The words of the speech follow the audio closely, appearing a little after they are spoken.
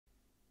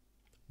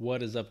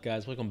What is up,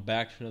 guys? Welcome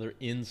back to another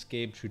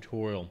Enscape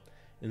tutorial.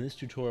 In this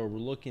tutorial we're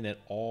looking at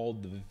all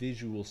the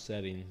visual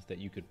settings that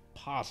you could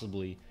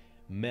possibly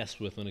mess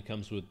with when it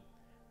comes with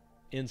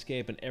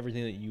Enscape and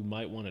everything that you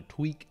might want to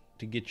tweak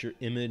to get your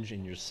image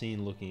and your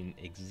scene looking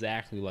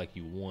exactly like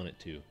you want it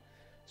to.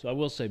 So I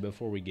will say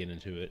before we get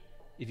into it,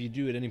 if you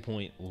do at any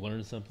point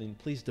learn something,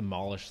 please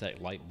demolish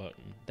that like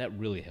button. That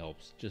really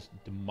helps. Just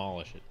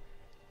demolish it.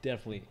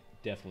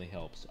 Definitely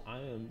helps. I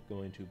am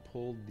going to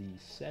pull the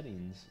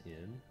settings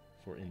in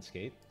for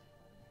Enscape,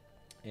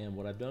 and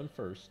what I've done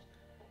first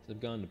is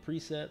I've gone to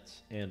presets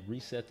and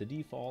reset the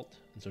default,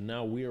 and so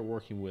now we are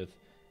working with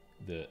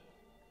the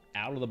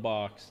out of the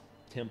box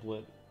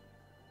template.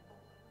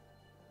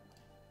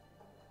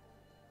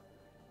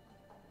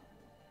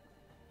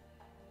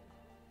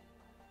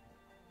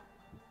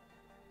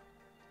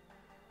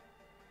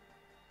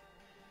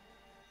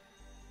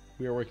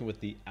 We are working with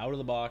the out of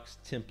the box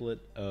template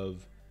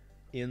of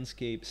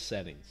Enscape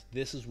settings.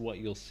 This is what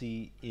you'll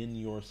see in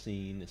your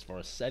scene as far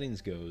as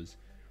settings goes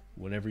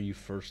whenever you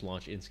first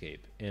launch Enscape.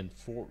 And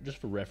just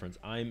for reference,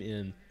 I'm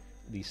in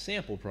the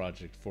sample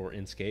project for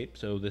Enscape,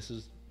 so this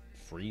is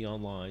free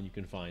online. You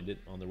can find it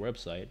on their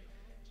website.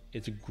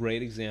 It's a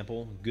great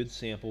example, good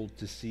sample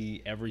to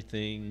see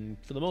everything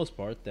for the most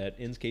part that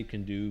Enscape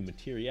can do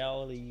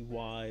materiality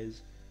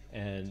wise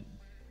and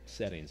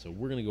settings. So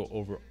we're going to go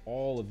over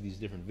all of these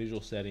different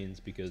visual settings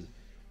because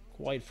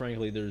quite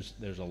frankly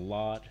there's a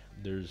lot.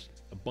 There's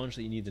a bunch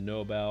that you need to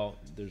know about.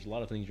 There's a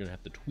lot of things you're gonna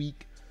have to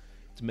tweak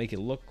to make it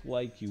look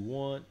like you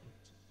want.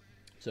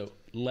 So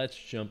let's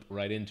jump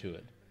right into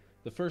it.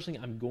 The first thing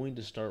I'm going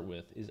to start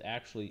with is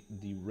actually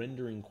the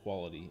rendering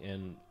quality,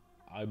 and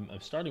I'm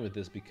starting with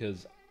this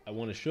because I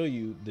want to show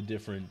you the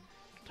different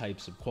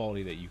types of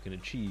quality that you can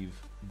achieve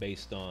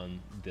based on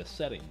this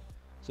setting.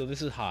 So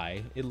this is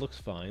high. It looks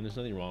fine. There's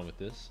nothing wrong with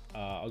this.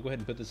 I'll go ahead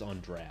and put this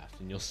on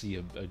draft and you'll see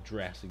a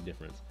drastic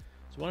difference.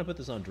 So when I put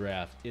this on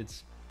draft,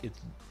 it's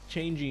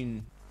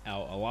changing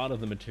out a lot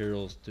of the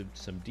materials to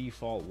some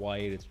default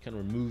white. It's kind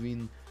of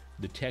removing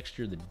the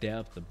texture, the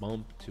depth, the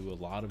bump to a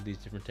lot of these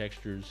different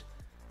textures.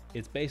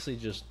 It's basically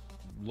just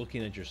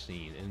looking at your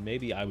scene, and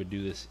maybe I would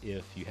do this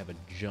if you have a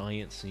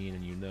giant scene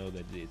and you know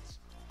that it's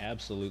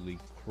absolutely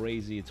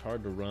crazy, it's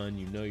hard to run,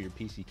 you know your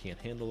PC can't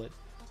handle it,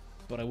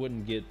 but I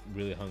wouldn't get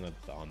really hung up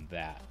on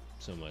that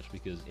so much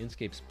because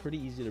Enscape's pretty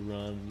easy to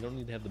run. You don't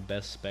need to have the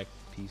best spec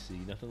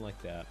PC, nothing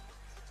like that.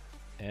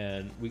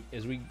 And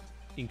as we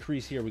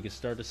increase here, we can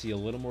start to see a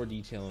little more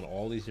detail in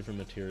all these different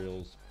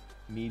materials.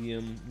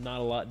 Medium,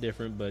 not a lot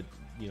different, but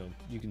you know,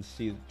 you can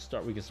see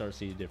we can start to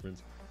see a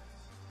difference.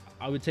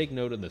 I would take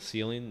note of the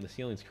ceiling. The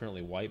ceiling is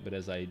currently white, but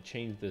as I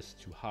change this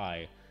to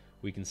high,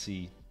 we can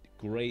see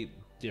great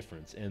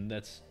difference, and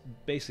that's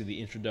basically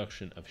the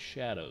introduction of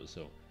shadows.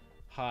 So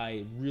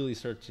high really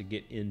starts to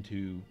get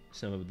into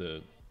some of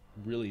the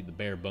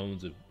bare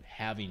bones of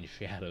having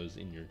shadows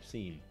in your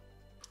scene.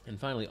 And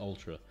finally,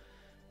 ultra.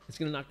 It's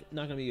not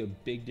gonna be a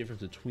big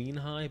difference between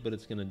high, but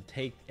it's gonna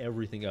take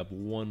everything up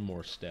one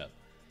more step.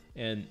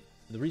 And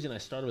the reason I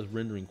started with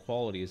rendering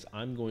quality is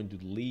I'm going to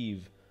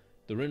leave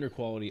the render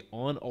quality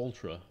on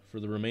ultra for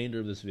the remainder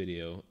of this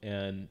video,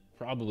 and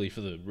probably for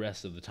the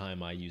rest of the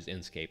time I use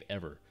Enscape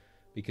ever,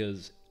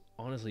 because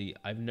honestly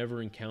I've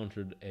never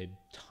encountered a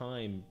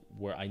time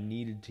where I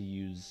needed to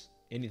use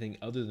anything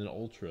other than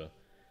ultra.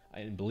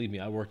 And believe me,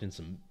 I worked in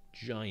some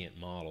giant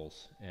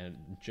models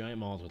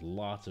with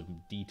lots of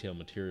detailed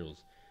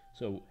materials.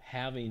 So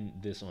having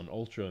this on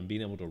ultra and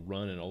being able to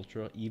run in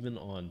ultra even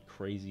on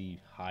crazy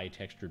high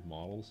textured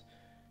models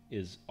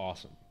is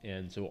awesome.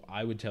 And so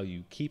I would tell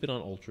you, keep it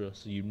on ultra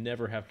so you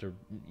never have to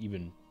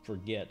even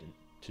forget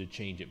to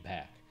change it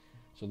back.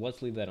 So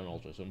let's leave that on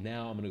ultra. So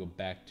now I'm going to go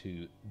back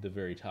to the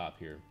very top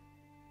here,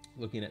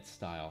 looking at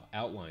style.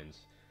 Outlines,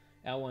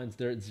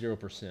 they're at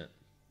 0%.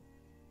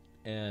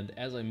 And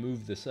as I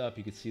move this up,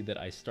 you can see that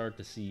I start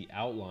to see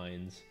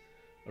outlines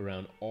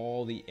around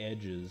all the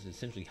edges,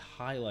 essentially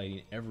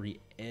highlighting every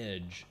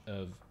edge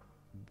of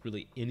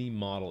really any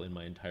model in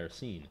my entire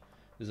scene.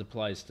 This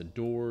applies to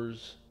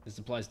doors, this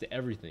applies to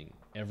everything,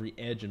 every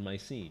edge in my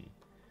scene.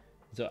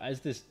 So as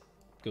this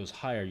goes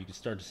higher, you can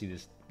start to see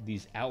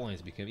these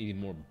outlines become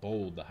even more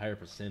bold, the higher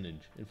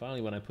percentage. And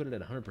finally, when I put it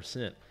at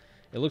 100%,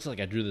 it looks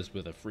like I drew this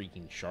with a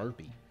freaking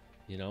Sharpie.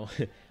 You know,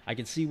 I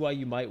can see why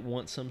you might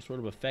want some sort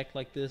of effect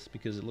like this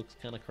because it looks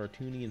kind of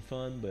cartoony and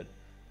fun, but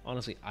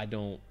honestly,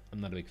 I'm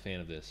not a big fan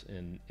of this,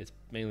 and it's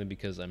mainly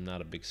because I'm not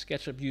a big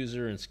SketchUp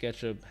user, and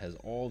SketchUp has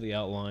all the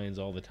outlines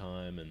all the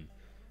time, and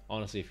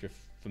honestly, if you're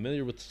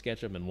familiar with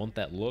SketchUp and want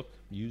that look,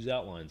 use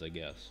outlines, I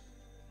guess.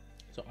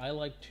 So I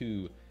like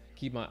to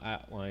keep my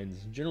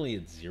outlines generally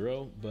at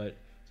 0, but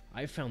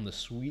I found the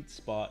sweet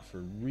spot for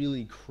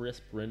really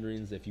crisp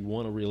renderings, if you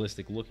want a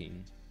realistic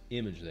looking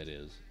image that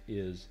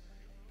is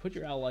put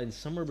your outlines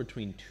somewhere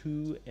between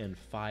 2 and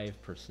 5%,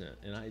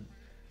 and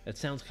that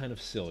sounds kind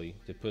of silly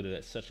to put it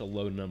at such a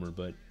low number,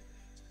 but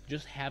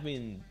just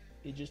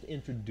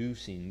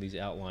introducing these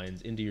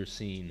outlines into your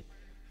scene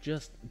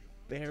just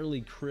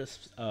barely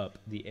crisps up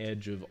the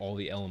edge of all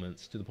the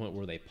elements to the point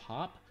where they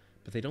pop,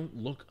 but they don't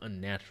look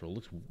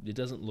unnatural. It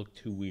doesn't look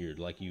too weird,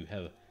 like you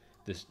have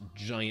this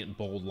giant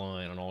bold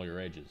line on all your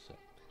edges. So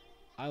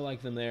I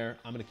like them there.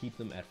 I'm going to keep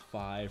them at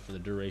 5 for the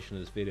duration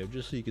of this video,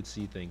 just so you can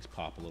see things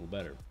pop a little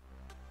better.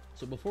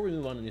 So before we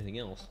move on to anything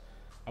else,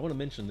 I want to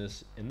mention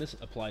this, and this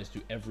applies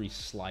to every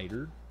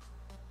slider.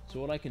 So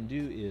what I can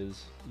do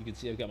is, you can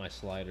see I've got my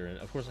slider, and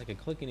of course I can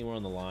click anywhere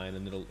on the line,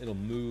 and it'll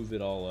move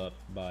it all up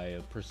by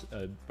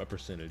a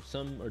percentage.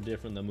 Some are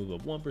different. They'll move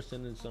up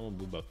 1%, some will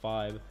move up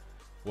 5,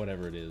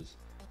 whatever it is.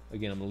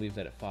 Again, I'm going to leave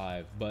that at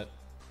 5, but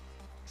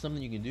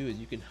something you can do is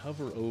you can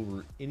hover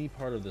over any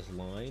part of this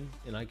line,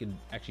 and I can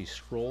actually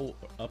scroll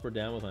up or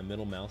down with my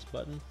middle mouse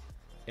button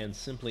and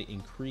simply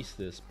increase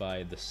this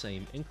by the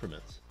same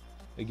increments.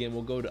 Again,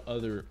 we'll go to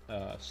other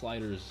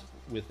sliders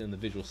within the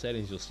visual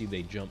settings. You'll see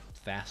they jump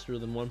faster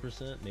than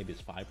 1%, maybe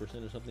it's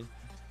 5% or something,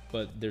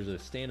 but there's a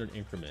standard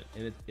increment,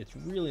 and it's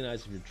really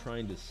nice if you're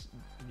trying to,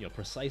 you know,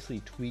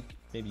 precisely tweak.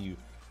 Maybe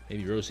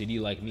you're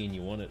OCD like me and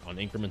you want it on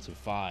increments of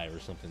 5 or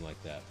something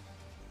like that.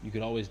 You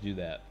could always do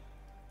that.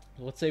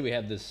 Let's say we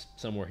have this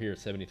somewhere here at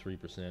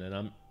 73%,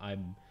 and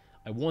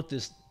I want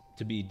this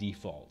to be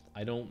default.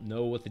 I don't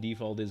know what the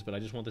default is, but I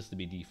just want this to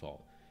be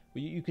default.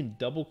 Well, you can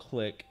double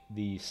click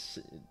this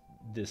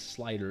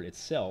slider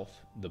itself,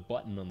 the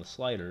button on the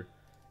slider,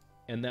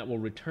 and that will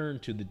return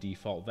to the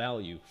default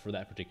value for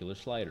that particular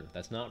slider.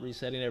 That's not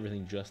resetting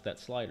everything, just that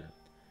slider.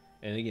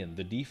 And again,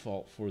 the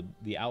default for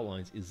the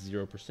outlines is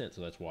 0%,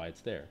 so that's why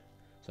it's there.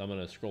 So I'm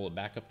going to scroll it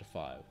back up to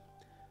 5.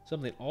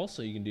 Something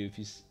also you can do, if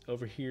you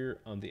over here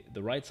on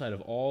the right side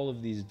of all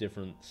of these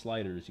different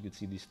sliders, you can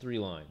see these 3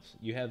 lines.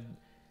 You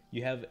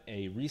have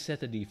a reset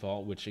to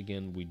default, which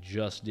again we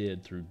just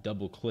did through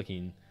double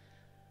clicking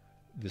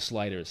the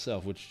slider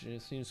itself, which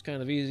seems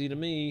kind of easy to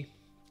me,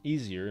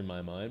 easier in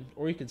my mind.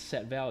 Or you can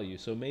set value.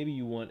 So maybe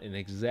you want an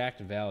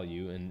exact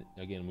value, and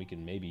again we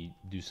can maybe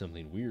do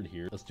something weird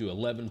here. Let's do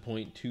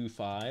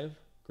 11.25.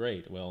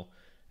 Great. Well,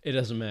 it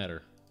doesn't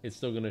matter. It's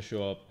still going to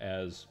show up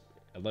as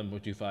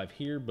 11.25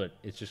 here, but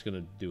it's just going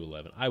to do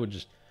 11.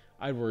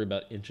 I'd worry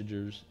about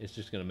integers. It's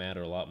just going to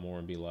matter a lot more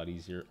and be a lot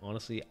easier.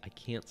 Honestly, I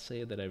can't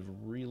say that I've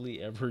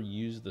really ever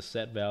used the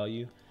set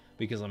value,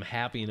 because I'm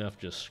happy enough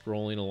just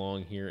scrolling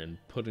along here and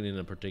putting in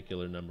a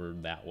particular number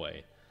that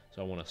way.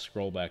 So I want to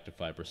scroll back to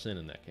 5%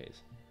 in that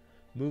case.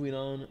 Moving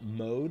on,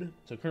 mode.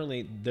 So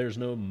currently there's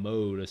no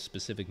mode, a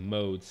specific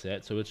mode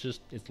set. So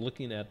it's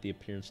looking at the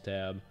appearance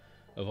tab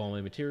of all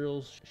my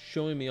materials,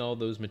 showing me all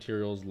those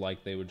materials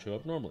like they would show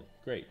up normally.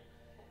 Great.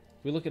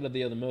 If we look at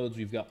the other modes,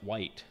 we've got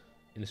white.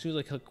 And as soon as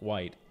I click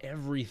white,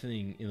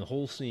 everything in the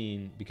whole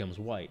scene becomes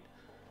white.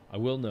 I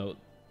will note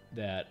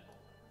that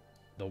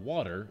the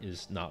water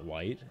is not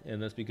white,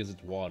 and that's because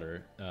it's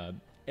water.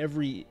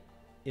 Every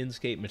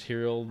Enscape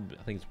material,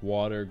 I think it's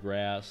water,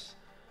 grass,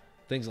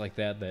 things like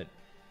that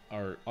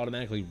are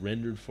automatically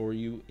rendered for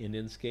you in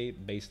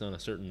Enscape based on a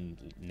certain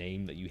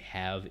name that you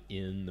have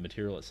in the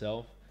material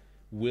itself,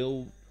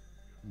 will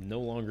no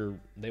longer,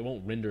 they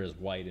won't render as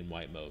white in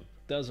white mode.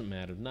 Doesn't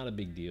matter, not a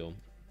big deal.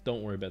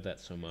 Don't worry about that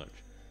so much.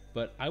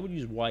 But I would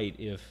use white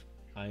if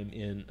I'm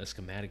in a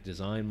schematic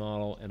design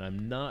model and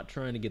I'm not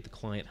trying to get the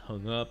client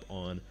hung up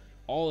on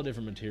all the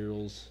different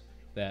materials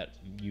that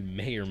you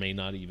may or may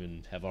not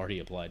even have already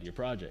applied to your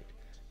project.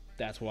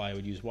 That's why I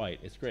would use white.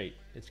 It's great.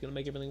 It's going to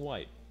make everything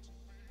white.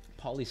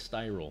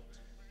 Polystyrol.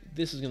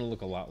 This is going to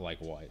look a lot like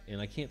white,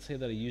 and I can't say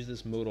that I use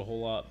this mode a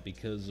whole lot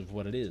because of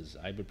what it is.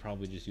 I would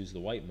probably just use the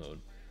white mode.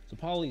 So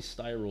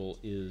polystyrol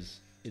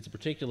it's a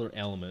particular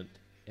element,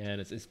 and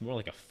it's more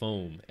like a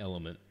foam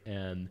element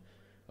and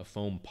a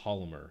foam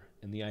polymer.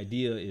 And the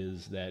idea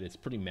is that it's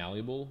pretty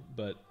malleable,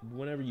 but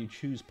whenever you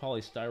choose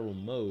polystyrol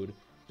mode,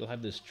 you'll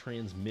have this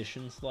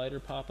transmission slider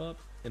pop up,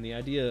 and the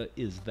idea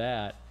is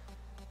that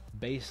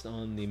based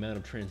on the amount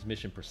of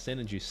transmission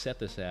percentage you set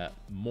this at,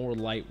 more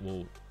light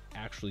will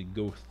actually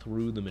go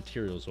through the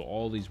material. So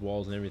all these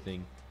walls and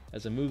everything,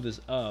 as I move this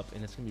up,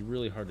 and it's gonna be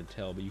really hard to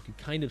tell, but you can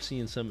kind of see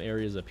in some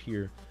areas up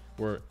here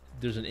where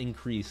there's an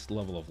increased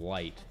level of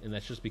light, and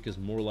that's just because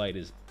more light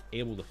is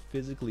able to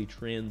physically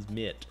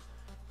transmit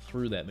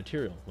through that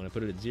material. When I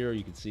put it at 0,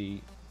 you can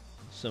see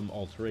some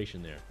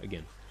alteration there.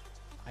 Again,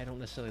 I don't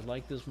necessarily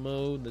like this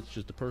mode. That's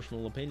just a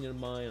personal opinion of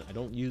mine. I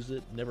don't use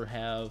it, never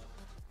have,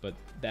 but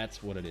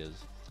that's what it is.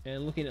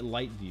 And looking at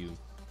light view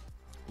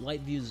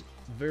is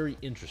very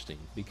interesting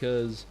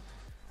because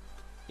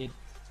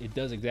it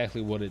does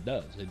exactly what it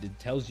does. It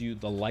tells you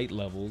the light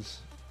levels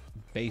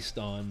based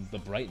on the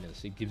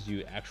brightness. It gives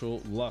you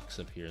actual lux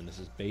up here, and this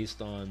is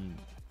based on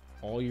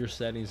all your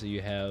settings that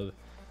you have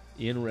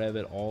in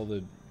Revit, all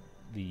the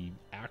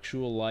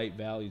actual light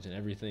values and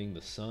everything.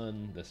 The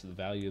sun, this is the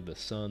value of the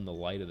sun, the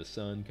light of the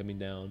sun coming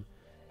down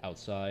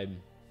outside.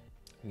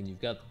 And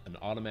you've got an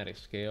automatic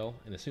scale,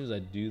 and as soon as I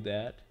do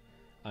that,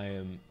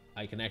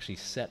 I can actually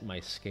set my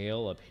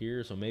scale up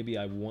here. So maybe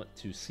I want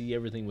to see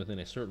everything within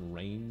a certain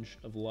range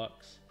of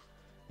lux,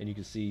 and you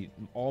can see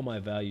all my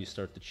values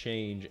start to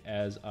change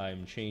as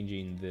I'm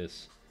changing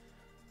this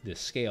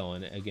scale.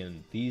 And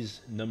again,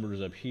 these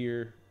numbers up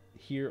here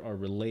are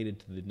related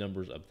to the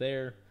numbers up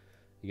there,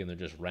 Again, they're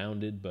just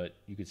rounded, but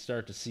you could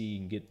start to see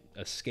and get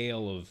a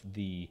scale of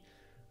the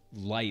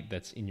light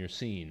that's in your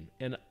scene.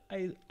 And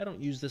I don't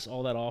use this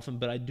all that often,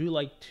 but I do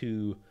like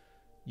to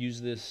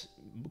use this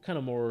kind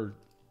of more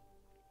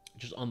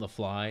just on the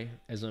fly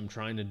as I'm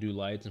trying to do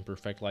lights and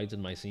perfect lights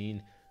in my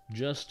scene,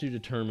 just to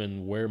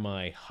determine where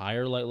my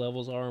higher light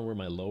levels are and where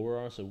my lower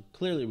are. So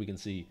clearly we can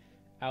see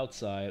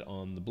outside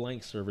on the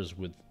blank surface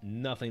with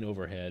nothing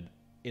overhead,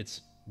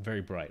 it's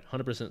very bright,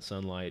 100%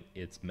 sunlight,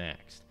 it's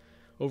maxed.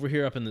 Over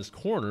here up in this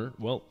corner,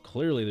 well,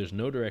 clearly there's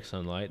no direct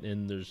sunlight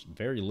and there's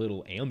very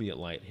little ambient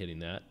light hitting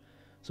that.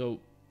 So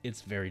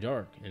it's very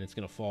dark and it's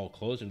going to fall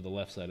closer to the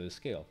left side of the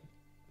scale.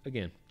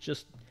 Again,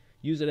 just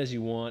use it as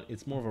you want.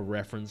 It's more of a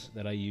reference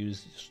that I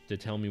use to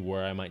tell me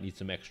where I might need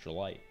some extra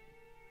light.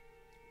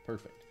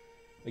 Perfect.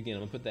 Again,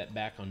 I'm going to put that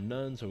back on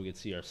none so we can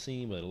see our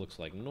scene, what it looks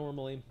like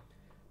normally.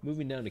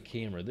 Moving down to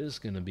camera, this is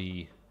going to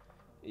be,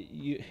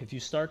 if you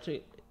start to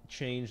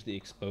change the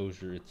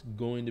exposure, it's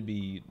going to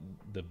be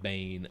the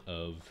bane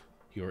of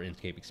your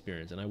Enscape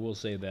experience. And I will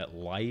say that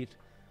light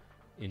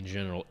in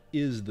general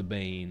is the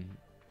bane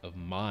of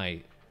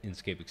my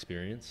Enscape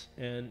experience.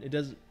 And it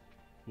does,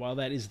 while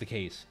that is the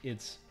case,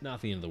 it's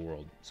not the end of the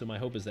world. So my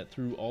hope is that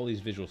through all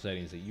these visual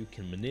settings that you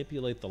can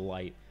manipulate the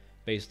light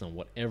based on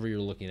whatever you're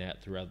looking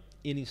at throughout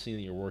any scene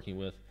that you're working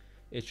with.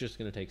 It's just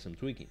going to take some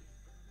tweaking.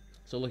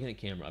 So looking at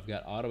camera, I've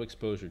got auto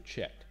exposure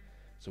checked.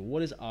 So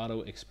what is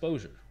auto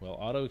exposure? Well,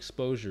 auto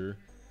exposure,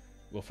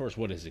 well, first,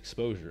 what is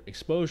exposure?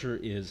 Exposure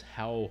is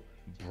how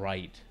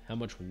bright, how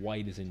much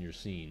white is in your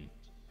scene.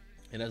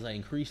 And as I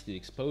increase the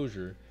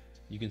exposure,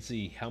 you can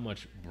see how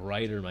much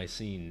brighter my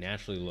scene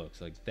naturally looks.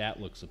 Like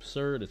that looks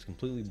absurd, it's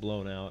completely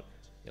blown out,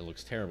 it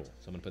looks terrible.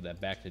 So I'm gonna put that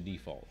back to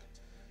default.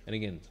 And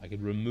again, I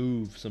could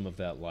remove some of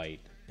that light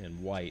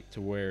and white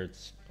to where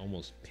it's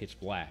almost pitch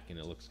black and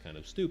it looks kind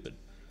of stupid.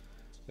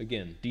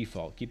 Again,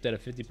 default, keep that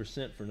at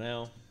 50% for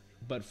now.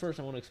 But first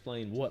I want to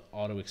explain what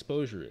auto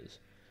exposure is.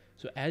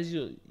 So as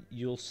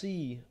you'll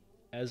see,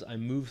 as I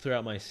move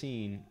throughout my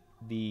scene,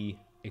 the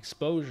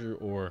exposure,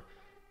 or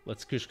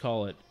let's just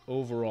call it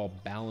overall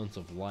balance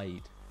of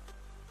light,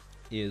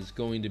 is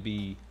going to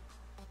be,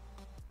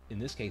 in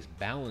this case,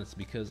 balanced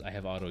because I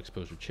have auto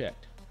exposure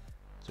checked.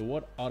 So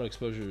what auto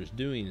exposure is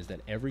doing is that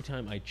every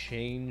time I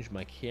change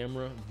my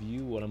camera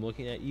view, what I'm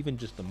looking at, even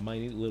just a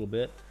minute little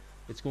bit,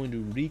 it's going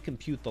to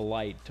recompute the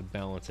light to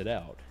balance it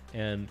out.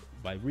 And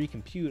by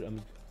recompute,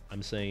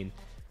 I'm saying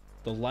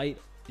the light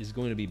is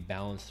going to be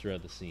balanced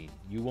throughout the scene.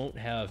 You won't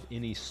have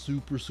any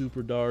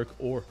super dark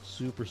or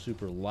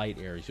super light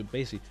areas. So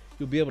basically,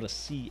 you'll be able to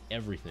see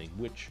everything,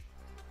 which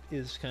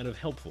is kind of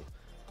helpful.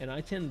 And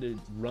I tend to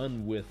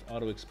run with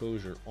auto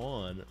exposure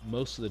on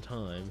most of the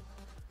time,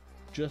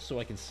 just so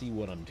I can see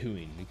what I'm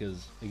doing,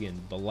 because again,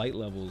 the light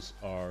levels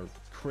are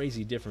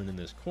crazy different in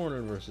this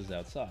corner versus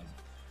outside.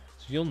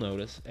 So you'll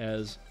notice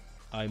as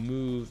I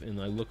move and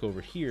I look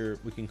over here,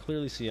 we can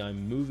clearly see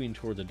I'm moving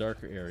towards a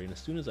darker area, and as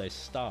soon as I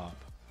stop,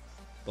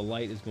 the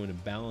light is going to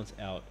balance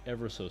out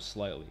ever so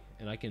slightly.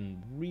 And I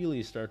can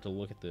really start to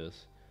look at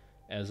this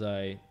as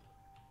I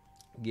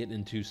get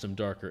into some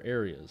darker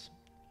areas.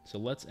 So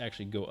let's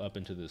actually go up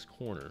into this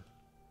corner.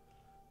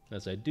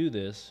 As I do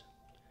this,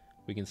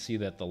 we can see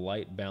that the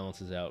light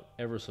balances out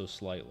ever so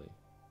slightly.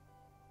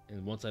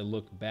 And once I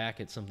look back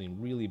at something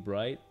really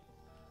bright,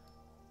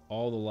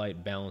 all the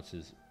light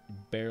balances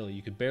barely.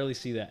 You could barely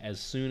see that. As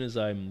soon as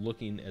I'm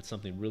looking at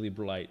something really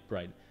bright,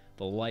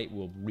 the light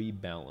will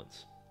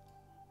rebalance.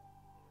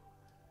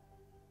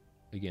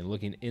 Again,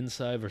 looking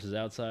inside versus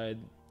outside,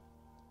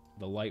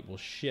 the light will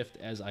shift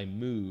as I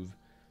move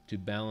to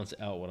balance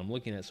out what I'm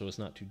looking at so it's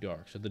not too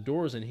dark. So the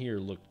doors in here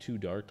look too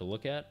dark to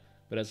look at,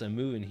 but as I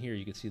move in here,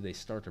 you can see they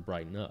start to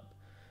brighten up.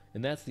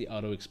 And that's the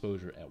auto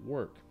exposure at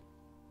work.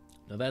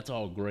 Now that's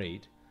all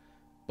great,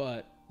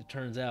 but it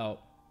turns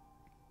out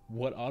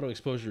what auto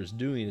exposure is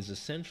doing is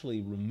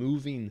essentially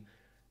removing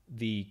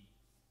the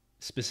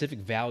specific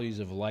values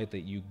of light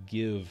that you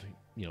give,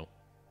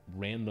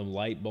 random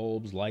light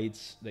bulbs,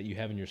 lights that you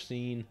have in your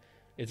scene.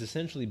 It's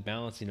essentially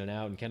balancing it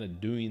out and kind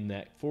of doing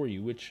that for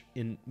you, which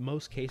in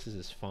most cases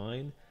is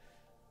fine.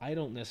 I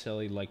don't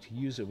necessarily like to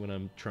use it when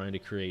I'm trying to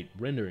create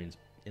renderings.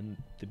 And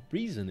the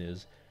reason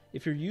is,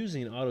 if you're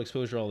using auto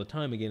exposure all the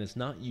time, again, it's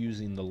not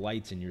using the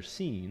lights in your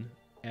scene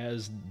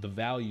as the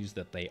values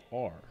that they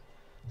are.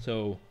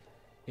 So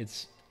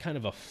it's kind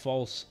of a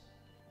false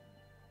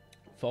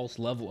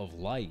level of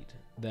light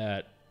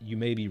that you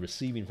may be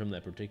receiving from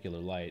that particular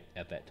light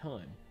at that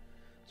time.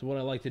 So what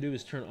I like to do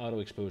is turn auto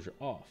exposure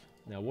off.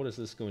 Now what is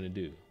this going to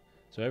do?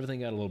 So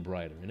everything got a little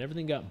brighter, and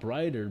everything got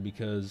brighter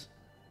because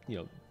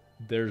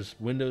there's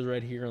windows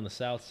right here on the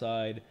south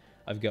side.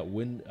 I've got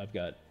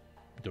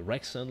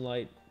direct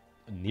sunlight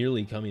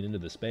nearly coming into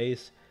the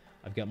space.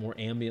 I've got more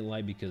ambient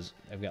light because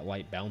I've got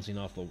light bouncing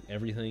off of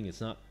everything.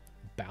 It's not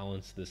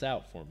balanced this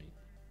out for me.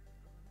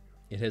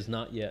 It has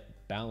not yet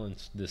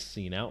balanced this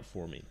scene out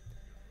for me.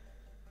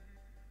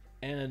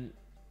 And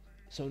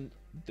so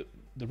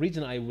the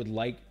reason I would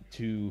like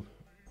to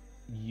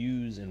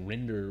use and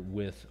render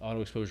with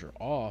auto exposure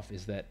off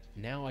is that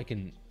now I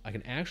can I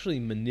can actually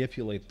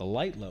manipulate the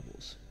light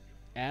levels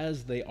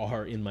as they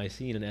are in my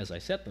scene and as I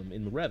set them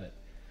in the Revit.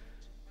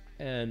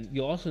 And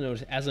you'll also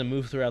notice as I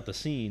move throughout the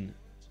scene,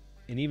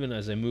 and even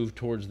as I move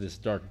towards this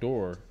dark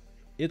door,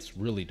 it's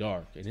really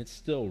dark, and it's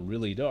still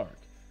really dark.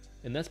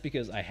 And that's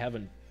because I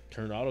haven't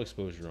turned auto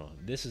exposure on.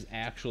 This is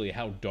actually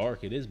how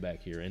dark it is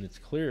back here, and it's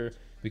clear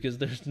because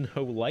there's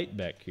no light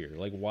back here.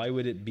 Like, why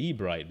would it be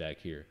bright back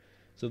here?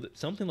 So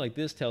something like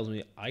this tells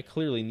me I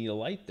clearly need a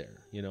light there.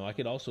 You know, I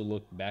could also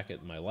look back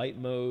at my light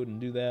mode and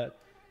do that,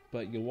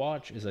 but you'll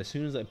watch as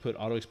soon as I put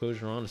auto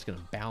exposure on, it's going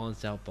to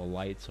balance out the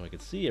light so I can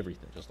see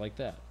everything just like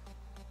that.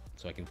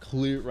 So I can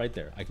right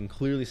there, I can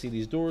clearly see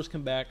these doors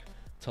come back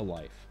to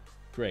life.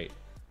 Great.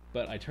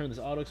 But I turn this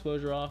auto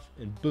exposure off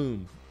and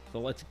boom, the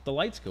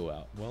lights go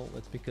out. Well,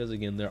 that's because,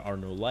 again, there are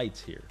no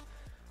lights here.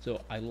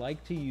 So I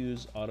like to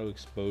use auto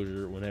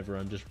exposure whenever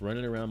I'm just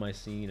running around my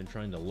scene and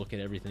trying to look at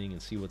everything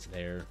and see what's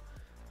there.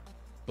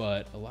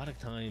 But a lot of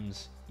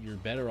times you're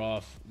better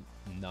off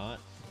not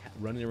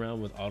running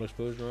around with auto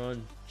exposure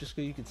on, just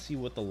so you can see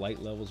what the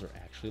light levels are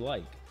actually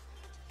like.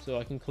 So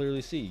I can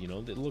clearly see, you know,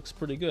 it looks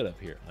pretty good up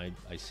here.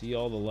 I see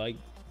all the light,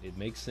 it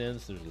makes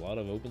sense, there's a lot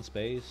of open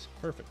space,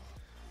 perfect.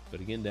 But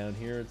again, down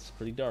here it's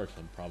pretty dark,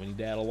 so I probably need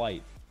to add a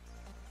light.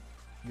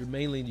 You're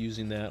mainly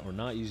using that or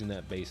not using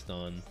that based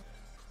on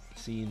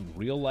seeing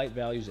real light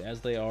values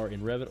as they are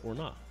in Revit or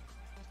not.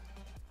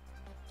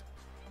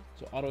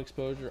 So auto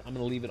exposure, I'm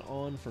going to leave it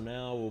on for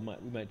now.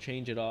 We might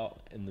change it all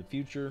in the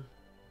future.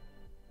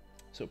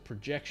 So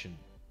projection.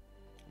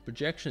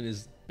 Projection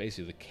is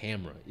basically the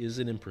camera. Is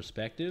it in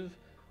perspective,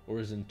 or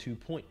is it in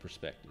 2-point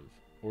perspective,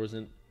 or is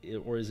it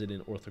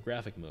in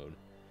orthographic mode?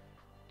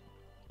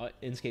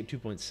 Enscape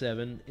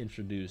 2.7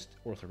 introduced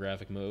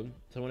orthographic mode.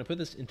 So when I put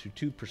this into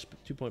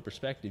 2-point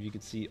perspective, you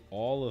can see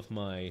all of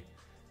my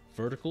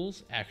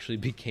verticals actually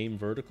became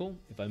vertical.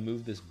 If I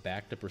move this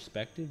back to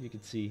perspective, you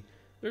can see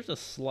there's a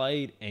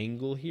slight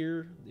angle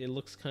here. It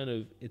looks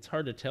it's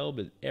hard to tell,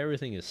 but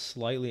everything is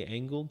slightly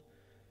angled.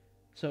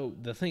 So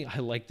the thing I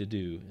like to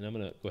do, and I'm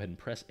going to go ahead and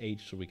press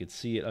H so we could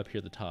see it up here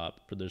at the top,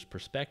 there's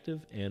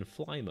perspective and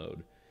fly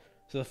mode.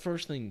 So the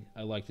first thing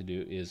I like to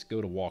do is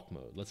go to walk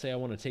mode. Let's say I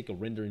want to take a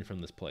rendering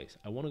from this place.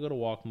 I want to go to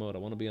walk mode. I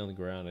want to be on the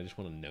ground. I just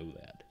want to know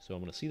that. So I'm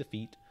going to see the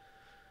feet.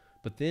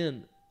 But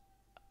then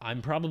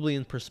I'm probably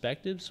in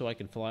perspective, so I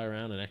can fly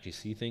around and actually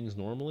see things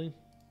normally.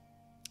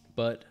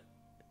 But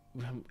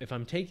if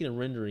I'm taking a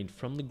rendering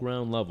from the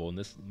ground level, and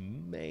this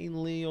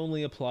mainly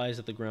only applies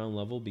at the ground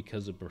level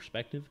because of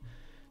perspective,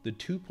 the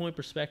 2-point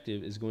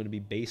perspective is going to be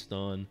based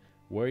on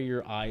where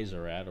your eyes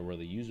are at, or where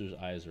the user's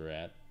eyes are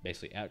at,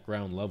 basically at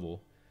ground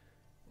level,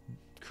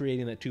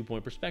 creating that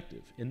 2-point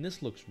perspective. And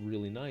this looks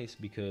really nice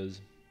because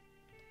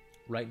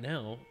right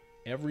now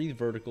every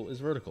vertical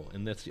is vertical,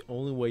 and that's the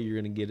only way you're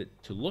going to get it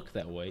to look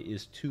that way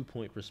is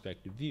 2-point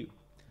perspective view.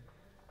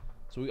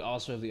 So we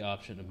also have the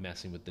option of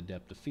messing with the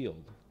depth of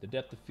field. The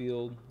depth of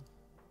field,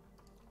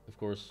 of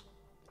course,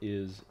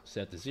 is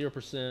set to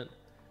 0%,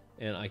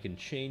 and I can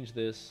change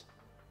this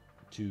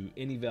to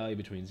any value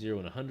between 0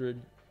 and 100.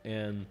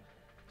 And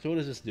so what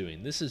is this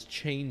doing? This is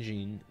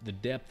changing the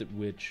depth at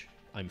which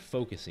I'm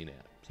focusing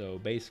at. So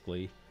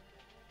basically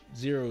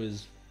 0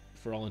 is,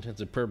 for all intents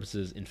and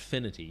purposes,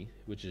 infinity,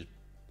 which is,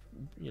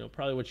 you know,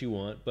 probably what you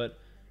want, but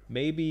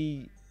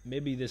maybe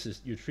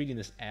you're treating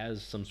this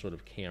as some sort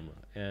of camera,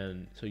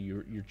 and so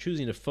you're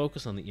choosing to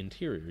focus on the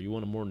interior. You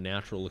want a more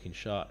natural looking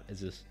shot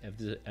as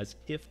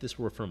if this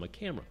were from a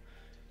camera.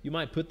 You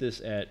might put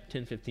this at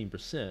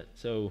 10-15%,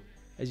 so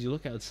as you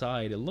look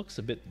outside, it looks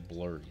a bit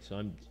blurry.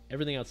 So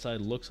everything outside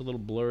looks a little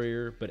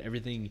blurrier, but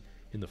everything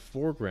in the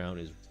foreground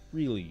is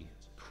really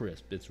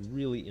crisp. It's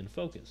really in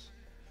focus.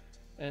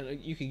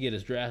 And you can get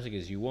as drastic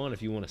as you want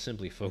if you want to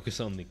simply focus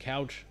on the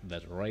couch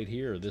that's right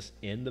here, or this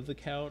end of the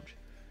couch,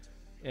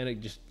 and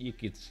it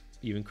gets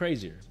even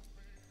crazier.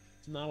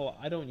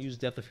 I don't use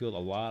depth of field a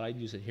lot. I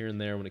use it here and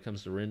there when it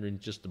comes to rendering,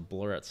 just to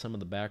blur out some of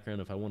the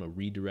background if I want to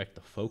redirect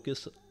the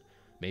focus,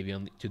 maybe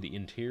to the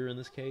interior in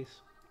this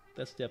case.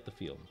 That's depth of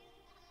field.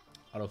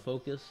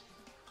 Autofocus,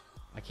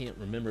 I can't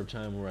remember a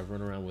time where I've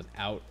run around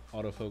without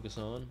autofocus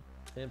on.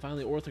 And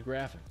finally,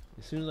 orthographic.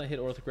 As soon as I hit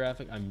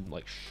orthographic, I'm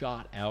like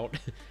shot out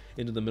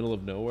into the middle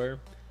of nowhere.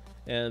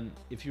 And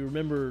if you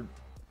remember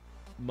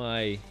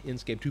my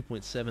Enscape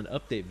 2.7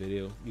 update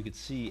video, you could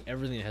see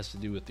everything that has to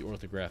do with the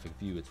orthographic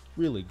view. It's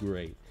really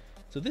great.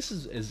 So this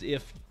is as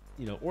if,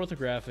 you know,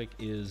 orthographic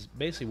is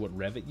basically what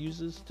Revit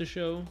uses to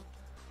show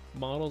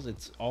models.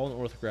 It's all an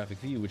orthographic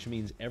view, which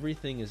means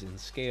everything is in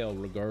scale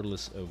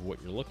regardless of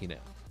what you're looking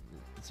at.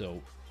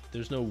 So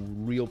there's no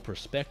real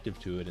perspective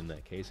to it in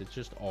that case. It's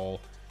just all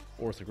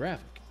orthographic.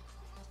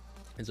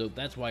 And so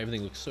that's why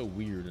everything looks so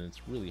weird, and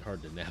it's really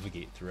hard to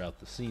navigate throughout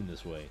the scene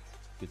this way.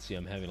 You can see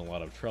I'm having a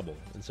lot of trouble.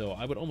 And so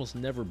I would almost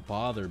never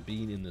bother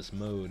being in this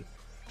mode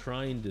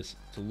trying to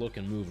look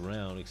and move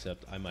around,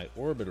 except I might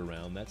orbit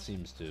around. That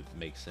seems to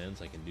make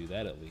sense. I can do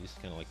that at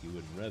least, kind of like you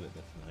would in Revit.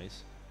 That's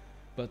nice.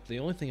 But the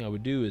only thing I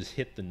would do is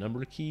hit the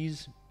number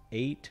keys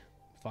 8,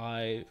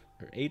 5,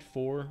 or 8,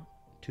 4,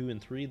 2,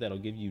 and 3. That'll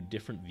give you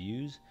different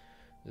views.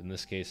 In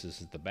this case,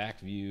 this is the back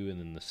view, and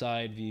then the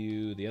side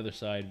view, the other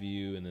side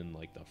view, and then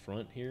like the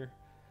front here.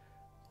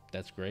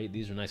 That's great.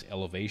 These are nice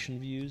elevation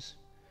views.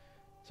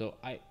 So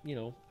I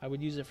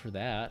would use it for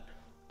that.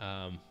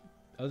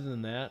 Other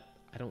than that,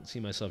 I don't see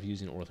myself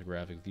using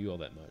orthographic view all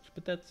that much,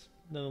 but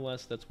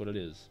nonetheless, that's what it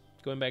is.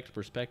 Going back to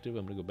perspective,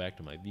 I'm going to go back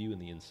to my view in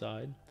the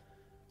inside.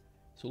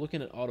 So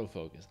looking at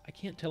autofocus, I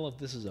can't tell if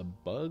this is a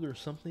bug or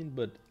something,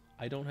 but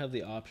I don't have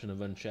the option of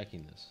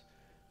unchecking this.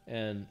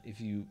 And if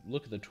you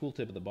look at the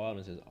tooltip at the bottom,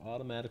 it says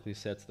automatically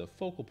sets the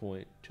focal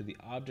point to the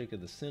object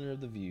at the center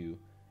of the view,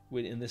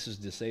 and this is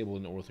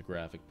disabled in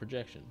orthographic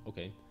projection.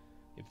 Okay,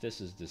 if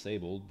this is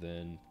disabled,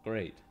 then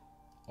great.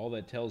 All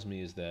that tells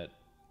me is that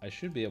I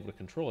should be able to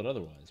control it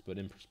otherwise, but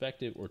in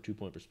perspective or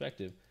 2-point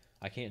perspective,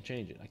 I can't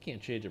change it. I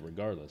can't change it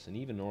regardless, and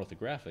even in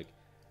orthographic,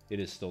 it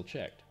is still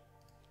checked.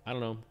 I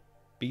don't know,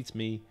 beats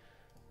me.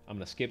 I'm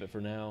going to skip it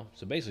for now.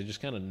 So basically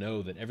just kind of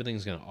know that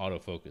everything's going to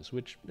autofocus,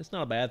 which it's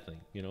not a bad thing.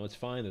 You know, it's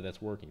fine that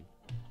that's working.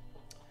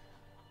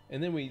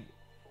 And then we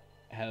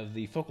have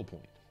the focal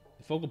point.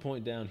 The focal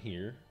point down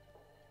here,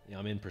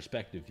 I'm in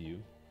perspective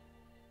view.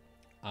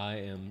 I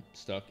am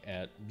stuck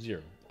at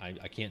 0. I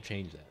can't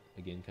change that.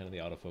 Again, kind of the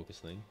autofocus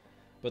thing.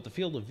 But the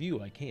field of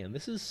view, I can.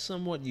 This is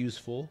somewhat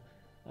useful.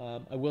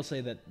 I will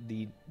say that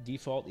the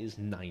default is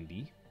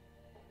 90,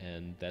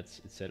 and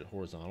it's set at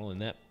horizontal,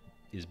 and that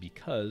is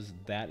because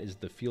that is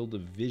the field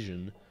of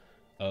vision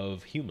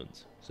of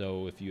humans.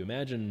 So if you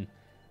imagine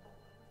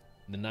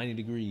the 90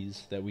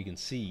 degrees that we can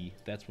see,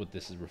 that's what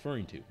this is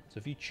referring to. So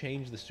if you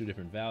change this to a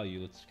different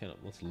value,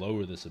 let's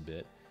lower this a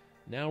bit.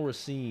 Now we're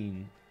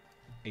seeing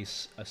a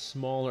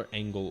smaller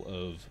angle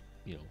of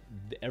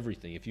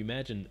everything. If you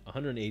imagine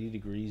 180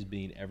 degrees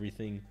being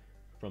everything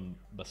from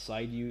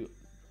beside you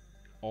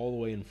all the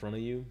way in front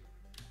of you,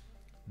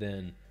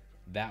 then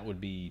that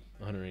would be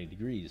 180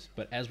 degrees.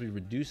 But as we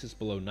reduce this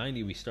below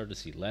 90, we start to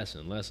see less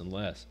and less and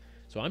less.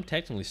 So I'm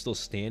technically still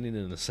standing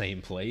in the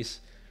same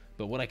place,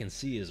 but what I can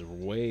see is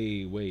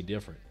way, way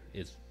different.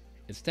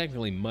 It's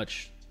technically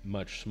much,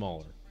 much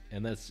smaller,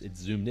 and it's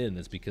zoomed in.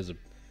 That's because of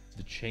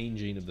the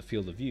changing of the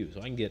field of view.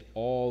 So I can get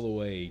all the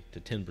way to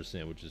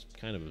 10%, which is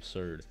kind of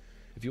absurd.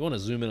 If you want to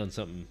zoom in on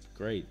something,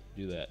 great,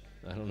 do that.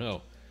 I don't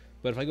know.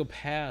 But if I go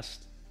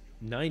past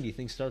 90,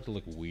 things start to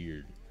look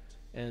weird.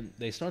 And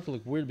they start to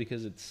look weird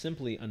because it's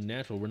simply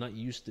unnatural. We're not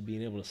used to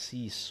being able to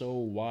see so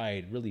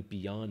wide, really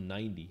beyond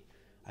 90.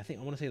 I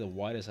want to say the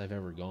widest I've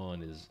ever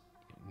gone is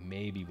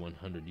maybe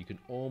 100. You can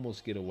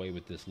almost get away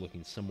with this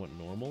looking somewhat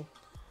normal,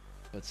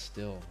 but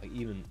still, like,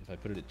 even if I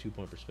put it at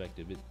 2-point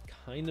perspective, it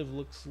kind of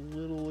looks a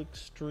little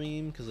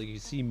extreme because like you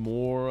see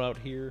more out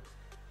here.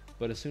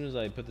 But as soon as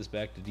I put this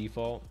back to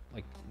default,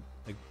 like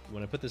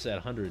when I put this at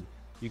 100,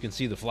 you can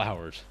see the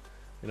flowers.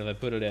 And if I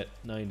put it at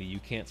 90, you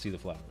can't see the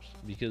flowers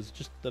because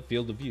just the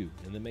field of view,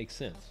 and that makes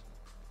sense.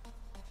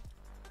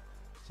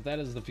 So that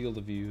is the field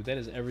of view. That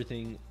is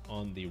everything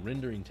on the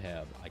rendering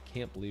tab. I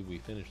can't believe we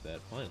finished that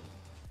finally.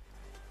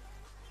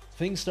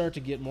 Things start to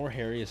get more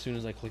hairy as soon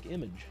as I click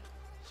image.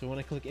 So when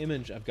I click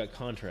image, I've got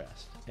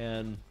contrast.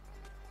 And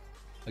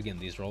again,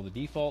 these are all the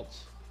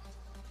defaults.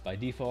 By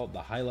default,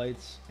 the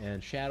highlights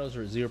and shadows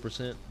are at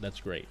 0%.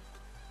 That's great.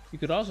 You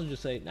could also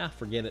just say, nah,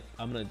 forget it.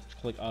 I'm going to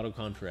click auto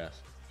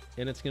contrast,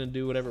 and it's going to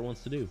do whatever it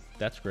wants to do.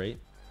 That's great.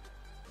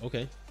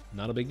 Okay,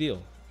 not a big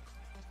deal.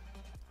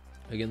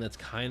 Again, that's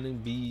kind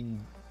of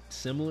being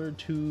similar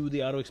to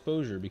the auto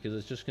exposure because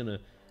it's just going to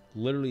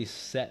literally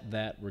set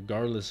that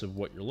regardless of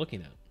what you're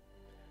looking at.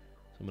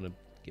 So I'm going to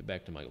get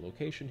back to my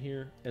location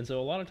here. And so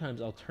a lot of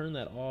times I'll turn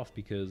that off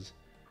because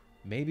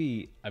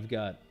maybe I've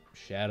got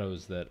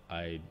shadows that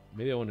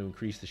maybe I want to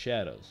increase the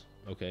shadows.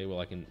 Okay, well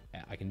I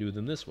can do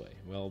them this way.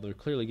 Well, they're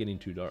clearly getting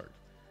too dark.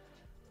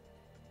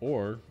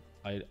 Or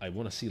I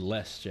want to see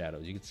less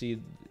shadows. You can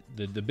see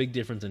the big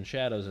difference in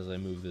shadows as I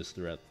move this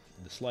throughout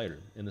the slider.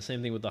 And the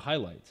same thing with the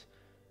highlights.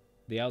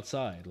 The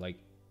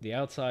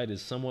outside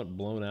is somewhat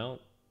blown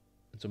out.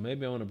 And so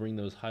maybe I want to bring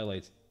those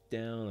highlights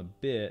down a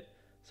bit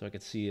so I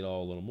could see it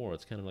all a little more.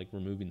 It's kind of like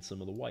removing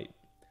some of the white.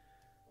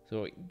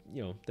 So,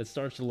 that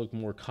starts to look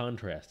more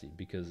contrasty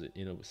because,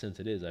 since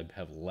it is, I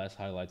have less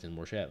highlights and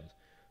more shadows.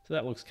 So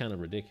that looks kind of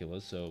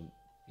ridiculous. So,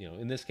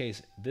 in this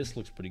case, this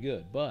looks pretty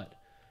good. But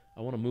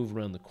I want to move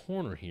around the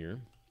corner here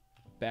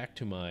back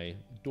to my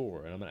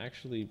door. And I'm going to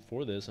actually,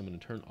 for this, I'm going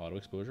to turn auto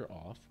exposure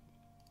off.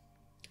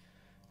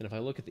 And if I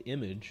look at the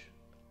image,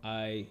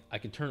 I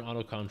can turn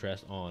auto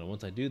contrast on. And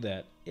once I do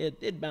that,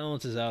 it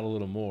balances out a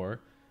little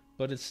more.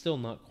 But it's still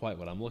not quite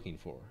what I'm looking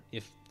for.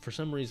 If for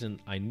some reason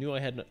I knew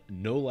I had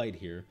no light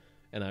here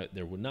and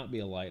there would not be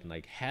a light and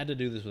I had to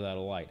do this without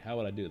a light, how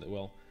would I do that?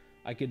 Well,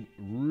 I could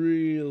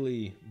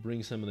really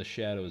bring some of the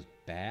shadows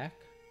back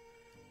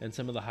and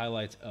some of the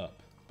highlights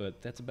up, but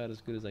that's about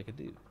as good as I could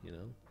do,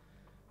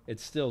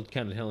 It's still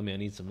kind of telling me I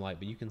need some light,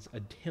 but you can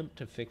attempt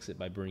to fix it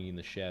by bringing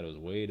the shadows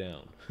way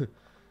down.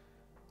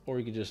 Or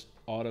you can just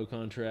auto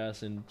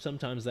contrast, and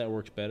sometimes that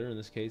works better. In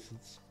this case,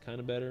 it's kind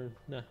of better.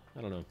 Nah,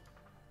 I don't know.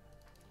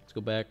 Let's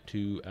go back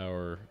to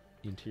our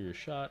interior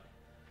shot.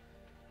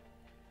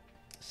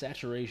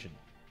 Saturation.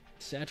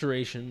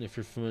 Saturation, if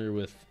you're familiar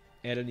with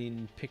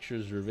editing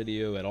pictures or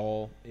video at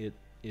all, it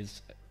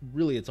is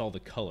really, it's all the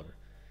color.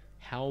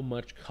 How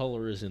much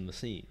color is in the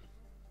scene.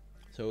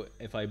 So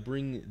if I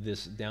bring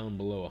this down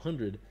below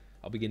 100,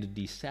 I'll begin to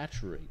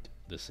desaturate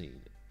the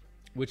scene,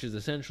 which is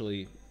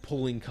essentially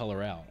pulling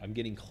color out. I'm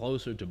getting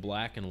closer to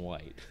black and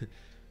white.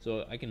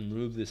 So I can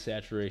move this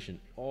saturation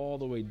all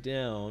the way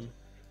down,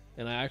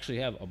 and I actually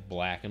have a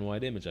black and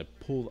white image. I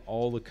pulled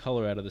all the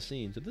color out of the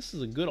scene. So this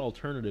is a good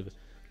alternative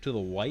to the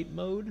white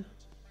mode,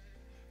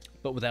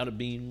 but without it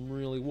being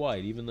really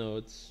white, even though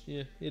it's,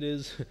 yeah, it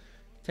is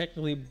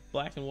technically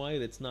black and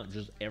white. It's not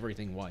just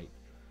everything white.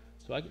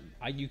 So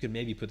you could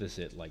maybe put this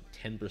at like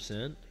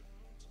 10%,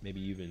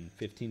 maybe even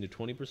 15 to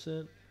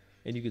 20%,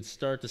 and you could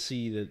start to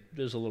see that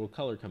there's a little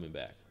color coming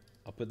back.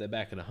 I'll put that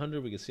back at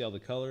 100. We can see all the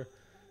color.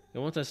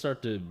 And once I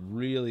start to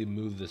really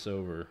move this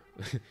over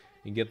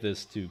and get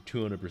this to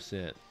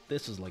 200%,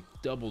 this is like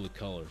double the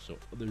color. So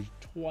there's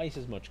twice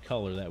as much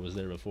color that was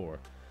there before.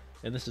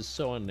 And this is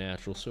so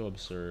unnatural, so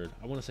absurd.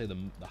 I want to say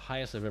the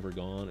highest I've ever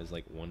gone is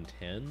like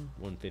 110,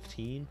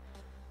 115.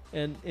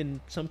 And in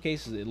some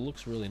cases, it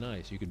looks really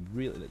nice. You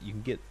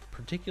can get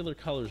particular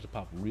colors to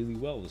pop really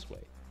well this way.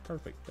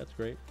 Perfect. That's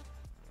great.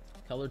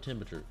 Color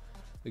temperature.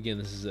 Again,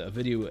 this is a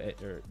video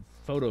or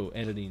photo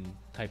editing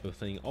type of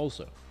thing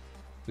also.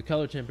 The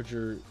color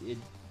temperature, it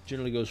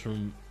generally goes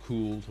from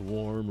cool to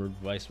warm or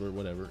vice versa,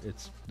 whatever.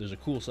 There's a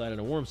cool side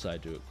and a warm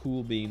side to it.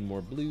 Cool being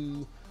more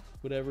blue,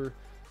 whatever.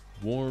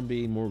 Warm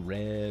being more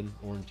red,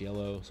 orange,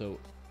 yellow. So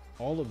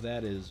all of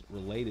that is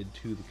related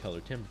to the color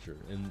temperature,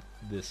 and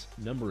this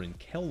number in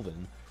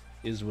Kelvin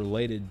is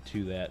related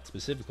to that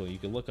specifically. You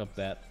can look up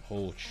that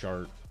whole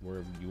chart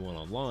wherever you want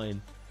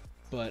online,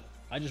 but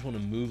I just want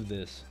to move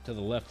this to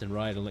the left and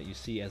right and let you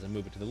see as I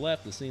move it to the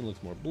left, the scene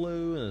looks more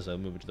blue, and as I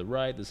move it to the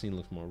right, the scene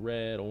looks more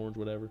red, orange,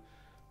 whatever.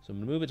 So I'm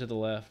going to move it to the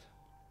left,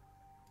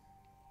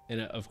 and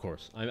of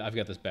course, I've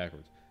got this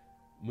backwards.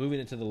 Moving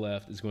it to the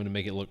left is going to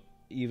make it look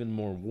even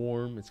more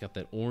warm. It's got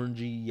that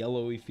orangey,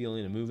 yellowy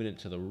feeling, and moving it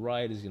to the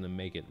right is going to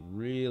make it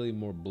really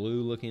more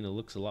blue looking. It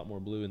looks a lot more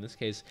blue. In this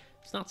case,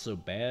 it's not so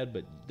bad,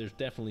 but there's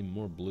definitely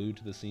more blue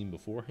to the scene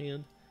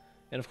beforehand.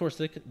 And of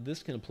course,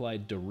 this can apply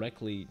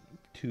directly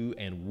to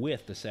and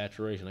with the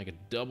saturation. I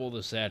could double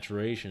the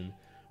saturation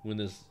when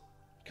this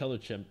color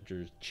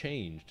temperature is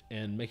changed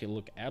and make it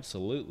look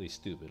absolutely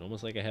stupid,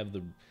 almost like I have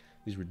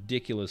these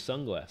ridiculous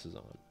sunglasses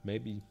on.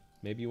 Maybe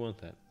you want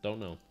that. Don't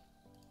know.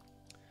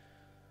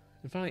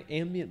 And finally,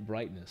 ambient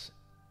brightness.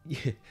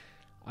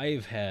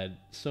 I've had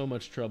so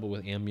much trouble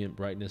with ambient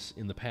brightness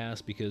in the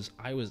past because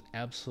I was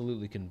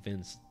absolutely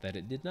convinced that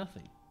it did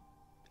nothing.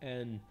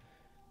 And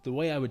the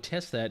way I would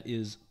test that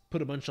is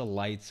put a bunch of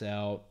lights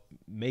out,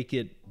 make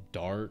it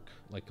dark,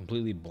 like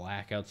completely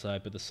black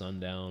outside, put the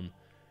sun down.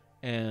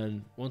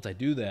 And once I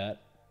do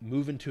that,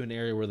 move into an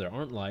area where there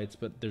aren't lights,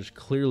 but there's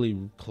clearly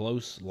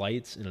close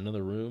lights in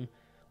another room.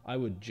 I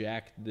would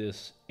jack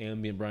this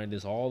ambient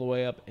brightness all the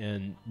way up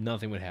and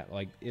nothing would happen.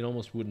 Like, it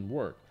almost wouldn't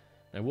work.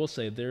 And I will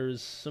say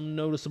there's some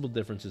noticeable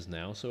differences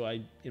now, so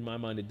in my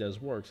mind it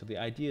does work. So the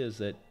idea is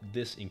that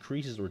this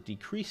increases or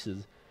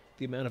decreases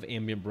the amount of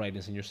ambient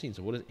brightness in your scene.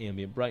 So what is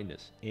ambient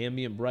brightness?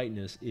 Ambient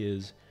brightness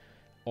is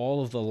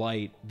all of the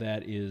light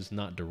that is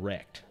not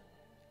direct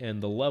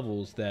and the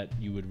levels that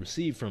you would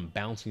receive from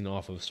bouncing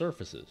off of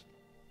surfaces.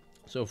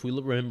 So if we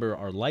remember,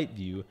 our light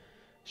view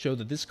showed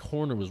that this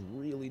corner was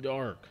really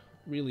dark,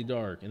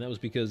 and that was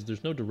because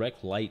there's no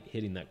direct light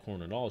hitting that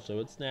corner at all, so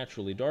it's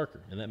naturally darker,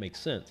 and that makes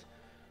sense.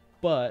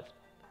 But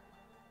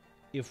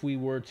if we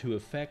were to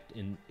affect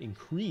and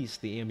increase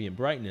the ambient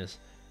brightness,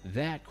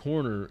 that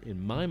corner,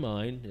 in my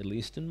mind, at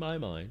least in my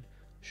mind,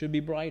 should be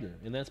brighter,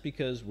 and that's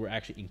because we're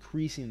actually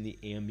increasing the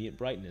ambient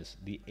brightness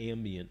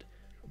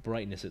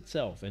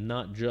itself, and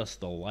not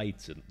just the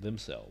lights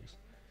themselves.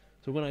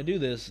 So when I do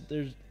this,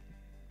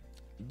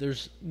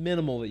 there's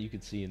minimal that you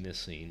could see in this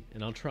scene,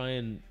 and I'll try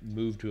and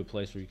move to a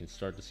place where you can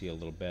start to see a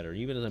little better.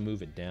 Even as I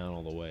move it down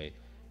all the way,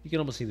 you can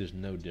almost see there's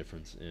no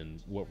difference in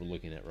what we're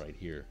looking at right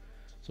here.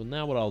 So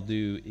now what I'll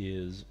do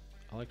is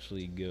I'll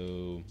actually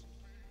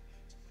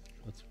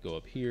let's go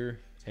up here,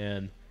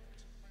 and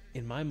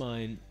in my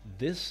mind,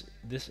 this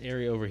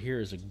area over here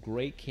is a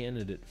great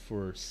candidate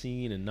for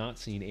seeing and not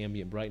seeing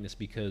ambient brightness,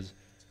 because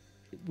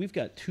we've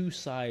got two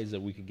sides that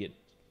we could get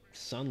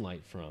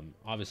sunlight from.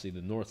 Obviously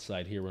the north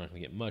side here we're not going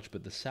to get much,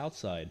 but the south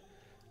side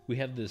we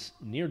have this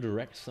near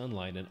direct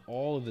sunlight, and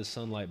all of this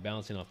sunlight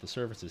bouncing off the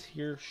surfaces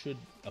here should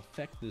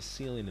affect this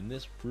ceiling in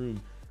this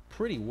room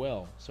pretty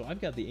well. So I've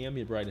got the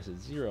ambient brightness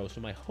at 0, so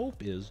my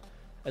hope is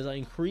as I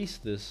increase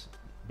this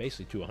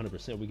basically to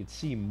 100%, we can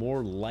see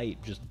more light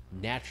just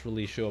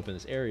naturally show up in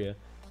this area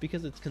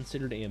because it's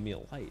considered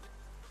ambient light.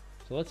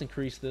 So let's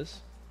increase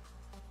this.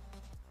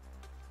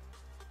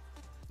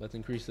 Let's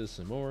increase this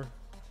some more.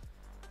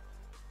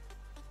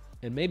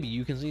 And maybe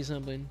you can see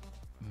something.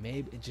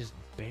 Maybe it just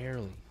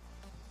barely.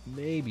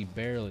 Maybe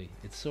barely.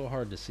 It's so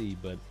hard to see,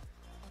 but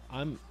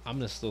I'm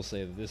gonna still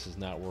say that this is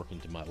not working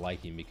to my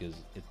liking because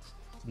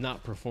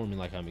not performing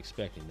like I'm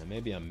expecting. Now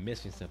maybe I'm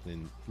missing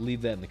something.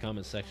 Leave that in the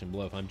comment section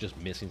below if I'm just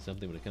missing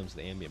something when it comes to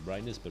the ambient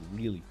brightness, but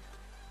really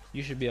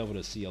you should be able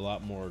to see a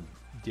lot more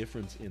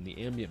difference in the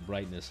ambient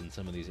brightness in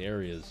some of these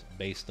areas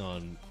based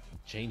on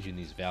changing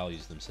these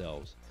values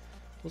themselves.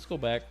 Let's go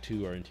back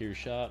to our interior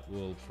shot.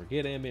 We'll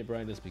forget ambient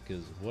brightness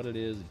because of what it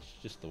is. It's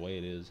just the way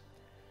it is.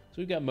 So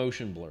we've got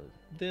motion blur.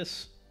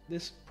 This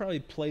probably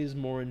plays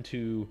more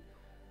into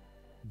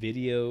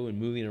video and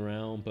moving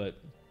around, but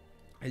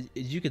as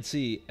you can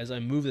see, as I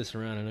move this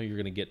around, I know you're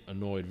going to get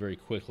annoyed very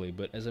quickly,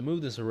 but as I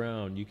move this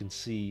around, you can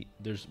see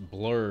there's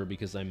blur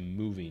because I'm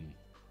moving,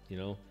 you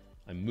know?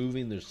 I'm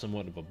moving, there's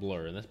somewhat of a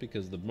blur, and that's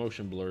because the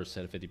motion blur is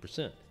set at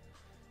 50%.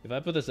 If I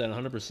put this at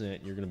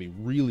 100%, you're going to be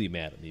really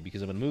mad at me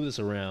because I'm going to move this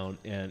around,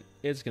 and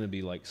it's going to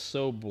be like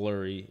so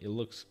blurry, it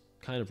looks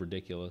kind of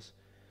ridiculous.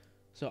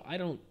 So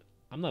I'm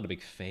not a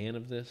big fan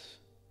of this,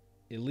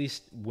 at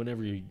least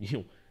whenever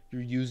you're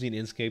using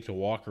Enscape to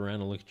walk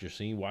around and look at your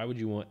scene. Why would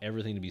you want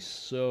everything to be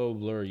so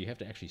blurry? You have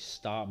to actually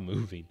stop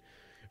moving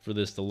for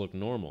this to look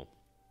normal.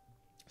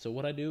 So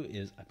what I do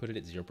is I put it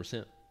at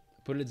 0%.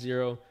 I put it at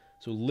 0,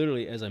 so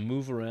literally as I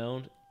move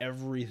around,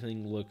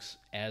 everything looks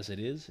as it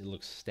is. It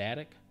looks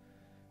static.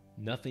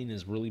 Nothing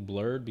is really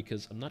blurred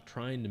because I'm not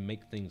trying to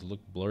make things look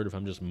blurred if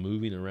I'm just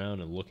moving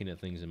around and looking at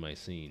things in my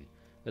scene.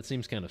 That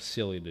seems kind of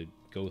silly to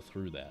go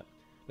through that.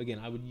 Again,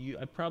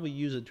 I'd probably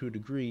use it to a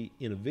degree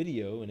in a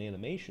video and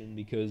animation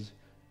because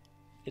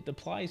it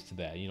applies to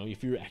that. You know,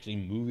 if you're actually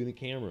moving the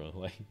camera,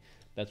 like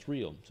that's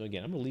real. So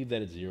again, I'm gonna leave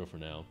that at 0 for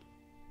now.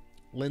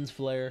 Lens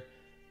flare.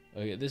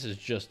 Okay, this is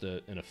just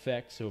an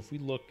effect. So if we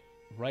look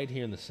right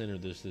here in the center,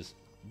 there's this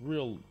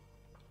real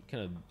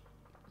kind of,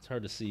 it's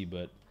hard to see,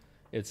 but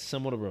it's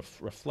somewhat of a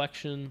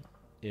reflection.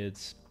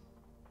 It's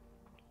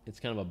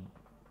kind of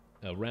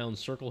a round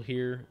circle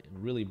here,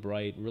 really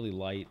bright, really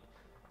light.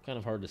 Kind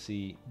of hard to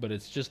see, but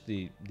it's just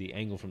the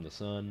angle from the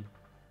sun,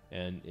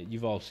 and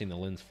you've all seen the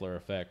lens flare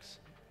effects.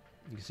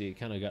 You can see it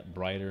kind of got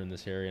brighter in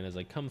this area, and as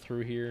I come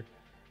through here,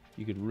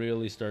 you could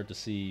really start to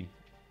see,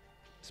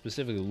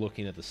 specifically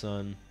looking at the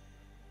sun,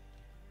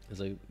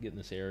 as I get in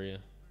this area.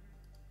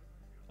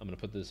 I'm going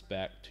to put this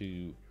back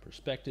to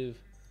perspective,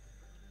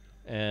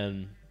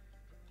 and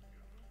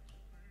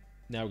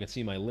now we can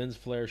see my lens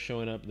flare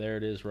showing up. There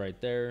it is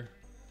right there.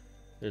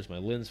 There's my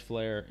lens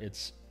flare.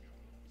 It's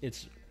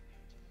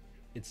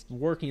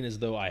working as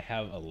though I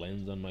have a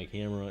lens on my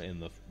camera,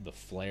 and the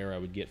flare I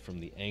would get from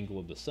the angle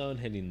of the sun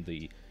hitting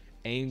the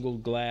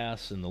angled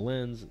glass and the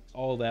lens,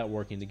 all that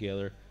working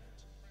together.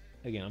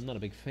 Again, I'm not a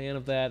big fan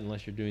of that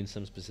unless you're doing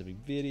some specific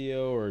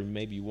video or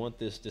maybe you want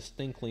this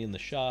distinctly in the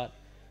shot,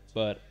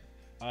 but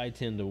I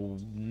tend to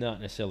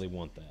not necessarily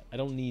want that. I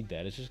don't need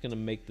that. It's just going to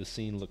make the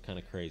scene look kind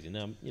of crazy.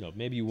 Now, you know,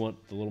 maybe you want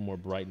a little more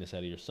brightness out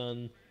of your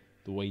sun,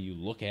 the way you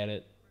look at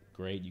it,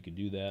 great, you can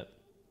do that.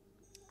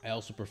 I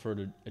also prefer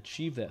to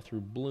achieve that through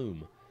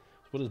bloom.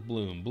 What is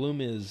bloom? Bloom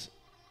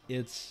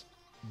it's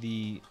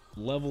the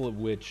level at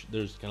which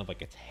there's kind of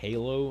like a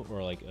halo,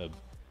 or like a,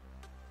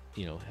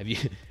 you know, have you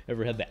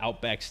ever had the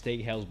Outback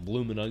Steakhouse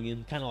bloomin'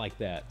 onion? Kind of like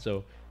that.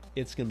 So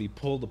it's going to be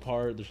pulled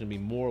apart. There's going to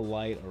be more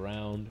light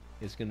around.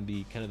 It's going to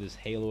be kind of this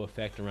halo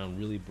effect around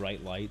really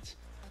bright lights.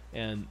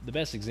 And the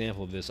best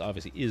example of this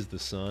obviously is the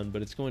sun,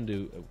 but it's going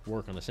to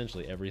work on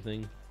essentially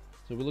everything.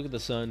 So we look at the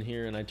sun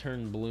here, and I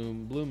turn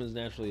bloom. Bloom is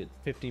naturally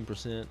at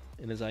 15%,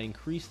 and as I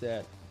increase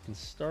that, you can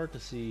start to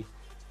see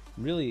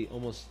really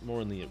almost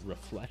more in the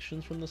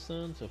reflections from the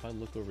sun. So if I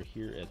look over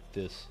here at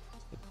this,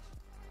 at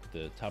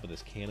the top of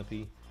this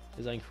canopy,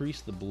 as I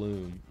increase the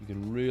bloom, you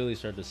can really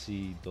start to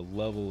see the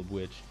level of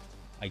which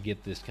I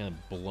get this kind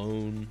of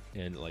blown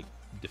and like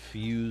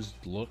diffused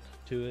look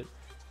to it.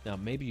 Now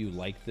maybe you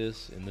like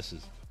this, and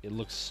it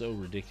looks so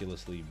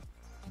ridiculously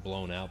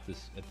blown out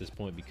at this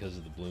point because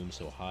of the bloom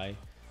so high.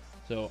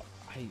 So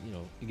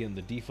again,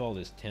 the default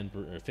is 10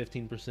 or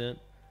 15%.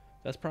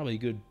 That's probably a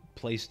good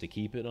place to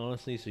keep it,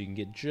 honestly, so you can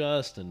get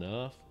just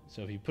enough.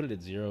 So if you put it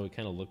at 0, it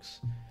kind of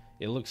looks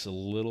a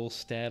little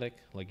static,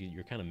 like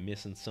you're kind of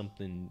missing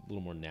something a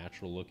little more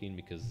natural looking,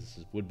 because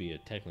this would be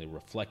technically a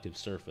reflective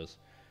surface.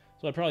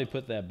 So I'd probably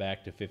put that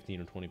back to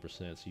 15 or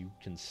 20%, so you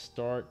can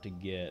start to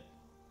get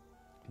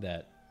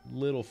that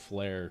little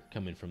flare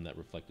coming from that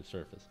reflective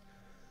surface.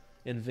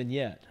 And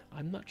vignette,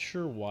 I'm not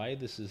sure why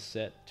this is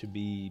set to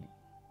be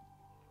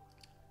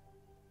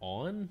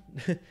on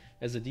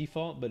as a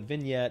default, but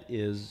vignette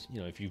is,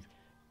 if you've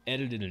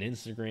edited an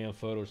Instagram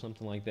photo or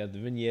something like that, the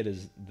vignette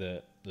is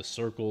the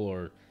circle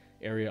or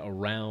area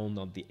around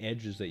on the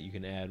edges that you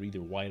can add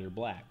either white or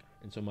black.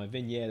 And so my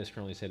vignette is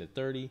currently set at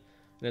 30,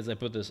 and as I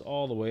put this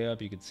all the way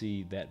up, you can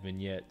see that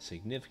vignette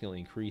significantly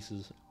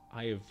increases.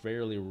 I have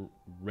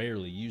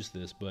rarely used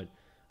this, but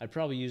I'd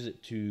probably use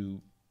it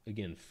to,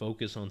 again,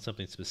 focus on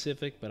something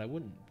specific, but I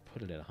wouldn't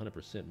put it at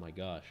 100%. My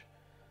gosh,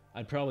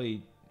 I'd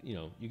probably,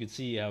 you can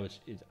see how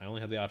I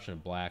only have the option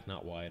of black,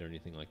 not white or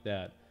anything like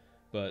that.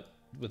 But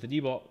with the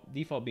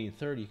default being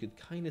 30, you could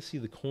kind of see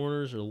the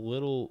corners are a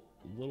little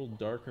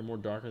darker, more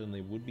darker than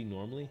they would be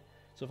normally.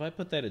 So if I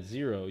put that at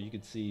 0, you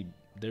could see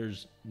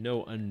there's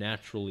no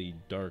unnaturally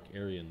dark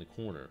area in the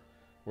corner.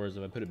 Whereas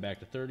if I put it back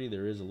to 30,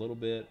 there is a little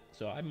bit.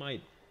 So I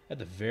might, at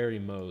the very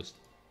most,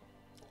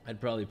 I'd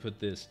probably put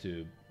this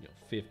to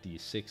 50,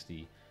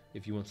 60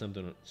 if you want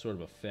something sort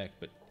of effect.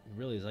 But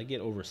really, as I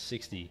get over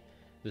 60,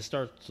 this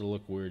starts to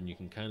look weird, and you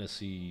can kind of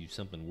see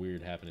something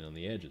weird happening on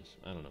the edges.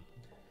 I don't know.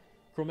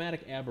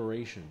 Chromatic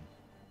aberration.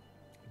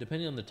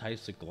 Depending on the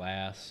types of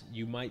glass,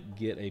 you might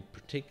get a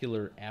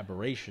particular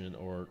aberration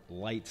or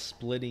light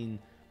splitting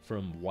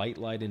from white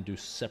light into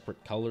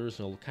separate colors,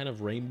 so kind of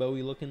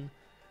rainbowy looking.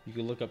 You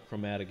can look up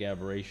chromatic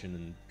aberration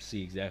and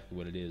see exactly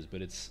what it is,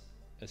 but it's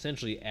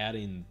essentially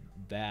adding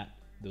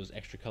those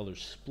extra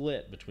colors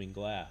split between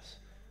glass,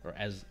 or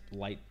as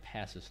light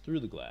passes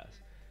through the glass.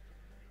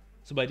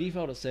 So by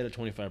default it's set at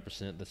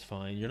 25%, that's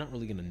fine. You're not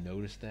really going to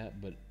notice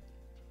that, but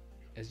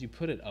as you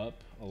put it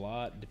up a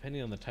lot,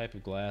 depending on the type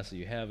of glass that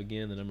you have,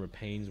 again, the number of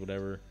panes,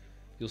 whatever,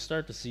 you'll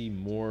start to see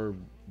more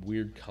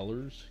weird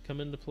colors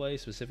come into play,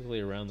 specifically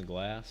around the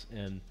glass,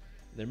 and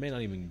there may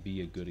not even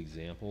be a good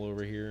example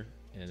over here,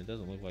 and it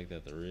doesn't look like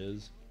that there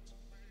is,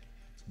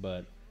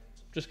 but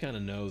just kind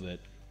of know that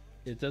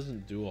it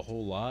doesn't do a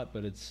whole lot,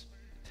 but it's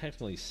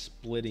technically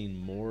splitting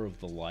more of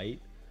the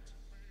light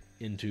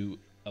into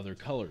other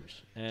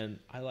colors, and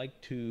I like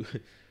to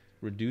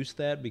reduce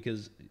that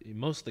because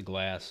most of the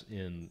glass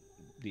in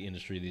the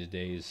industry these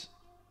days,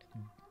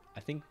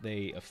 I think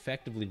they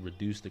effectively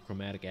reduce the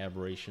chromatic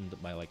aberration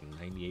by like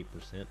 98%,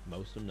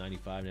 most of them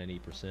 95,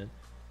 98%.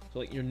 So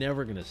like you're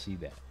never gonna see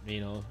that,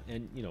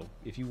 and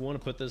if you want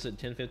to put this at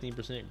 10,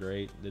 15%,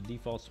 great. The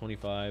default's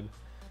 25.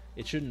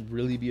 It shouldn't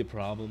really be a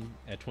problem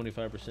at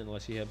 25%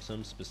 unless you have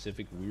some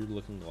specific weird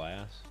looking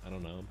glass. I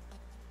don't know,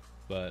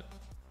 but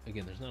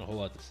again, there's not a whole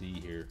lot to see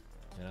here,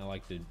 and I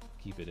like to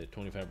keep it at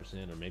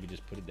 25%, or maybe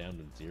just put it down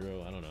to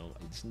 0. I don't know.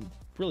 It's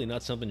really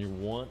not something you're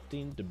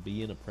wanting to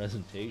be in a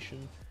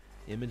presentation,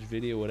 image,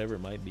 video, whatever it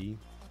might be.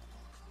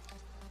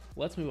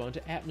 Let's move on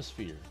to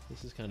atmosphere.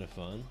 This is kind of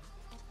fun.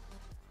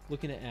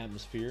 Looking at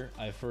atmosphere,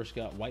 I first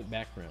got white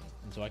background,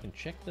 and so I can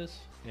check this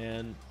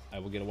and I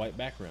will get a white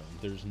background.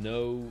 There's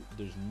no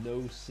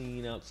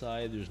scene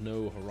outside, there's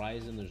no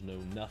horizon, there's no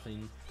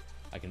nothing.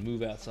 I can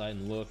move outside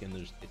and look, and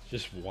it's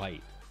just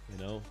white.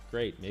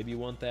 Great. Maybe you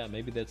want that.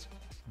 Maybe that's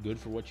good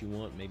for what you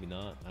want. Maybe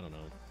not. I don't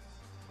know.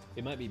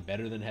 It might be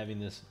better than having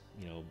this,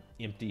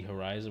 empty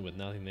horizon with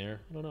nothing there.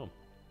 I don't know.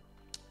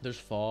 There's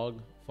fog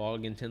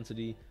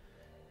intensity.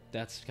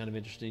 That's kind of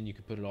interesting. You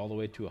could put it all the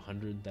way to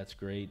 100. That's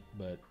great,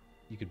 but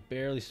you could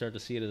barely start to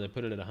see it as I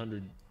put it at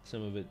 100.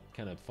 Some of it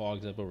kind of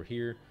fogs up over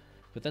here,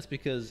 but that's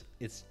because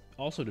it's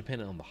also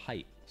dependent on the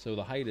height. So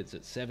the height, it's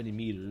at 70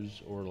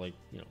 meters, or like,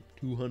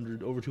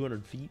 over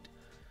 200 feet.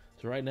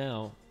 So right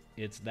now,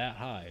 it's that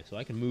high, so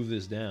I can move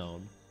this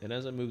down, and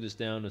as I move this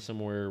down to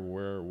somewhere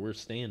where we're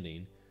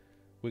standing,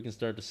 we can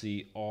start to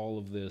see all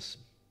of this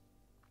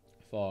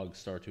fog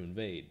start to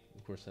invade.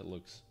 Of course, that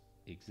looks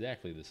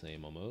exactly the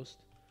same almost.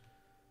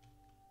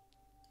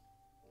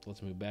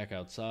 Let's move back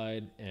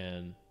outside,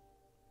 and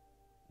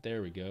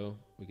there we go.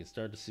 We can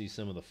start to see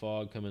some of the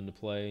fog come into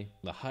play.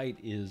 The height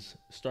is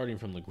starting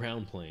from the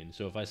ground plane,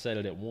 so if I set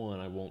it at 1,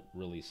 I won't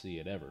really see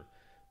it ever.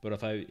 But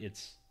if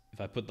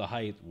I put the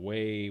height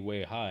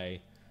way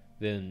high,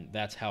 then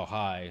that's how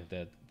high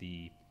that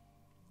the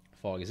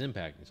fog is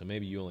impacting. So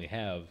maybe you only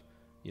have,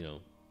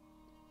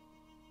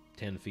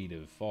 10 feet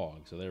of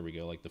fog. So there we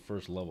go, like the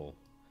first level.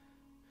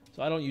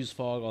 So I don't use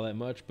fog all that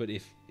much, but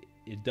if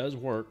it does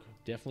work,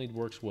 definitely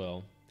works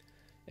well.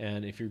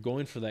 And if you're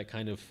going for that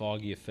kind of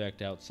foggy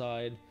effect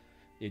outside,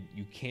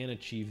 you can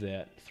achieve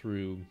that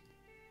through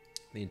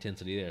the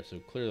intensity there. So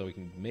clearly we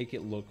can make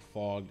it look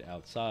fogged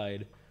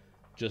outside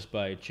just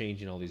by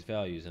changing all these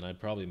values. And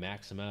I'd probably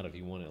max them out if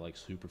you want it like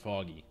super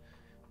foggy.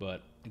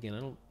 But again,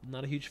 I'm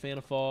not a huge fan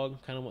of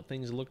fog. Kind of want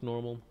things to look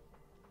normal.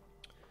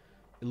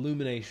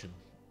 Illumination.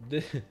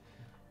 The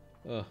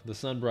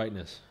sun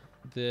brightness.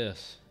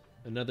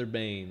 Another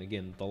bane.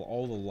 Again,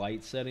 all the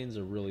light settings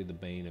are really the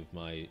bane of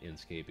my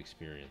Enscape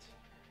experience.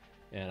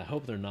 And I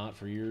hope they're not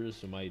for yours.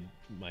 So my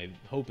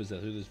hope is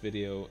that through this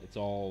video, it's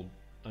all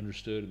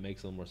understood. It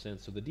makes a little more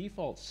sense. So the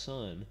default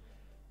sun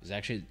is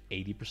actually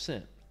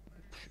 80%.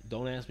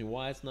 Don't ask me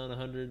why it's not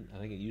 100. I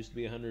think it used to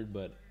be 100,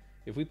 but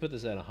if we put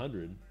this at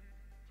 100,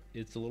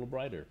 it's a little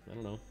brighter. I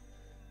don't know.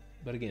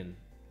 But again,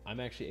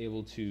 I'm actually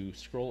able to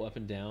scroll up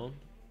and down,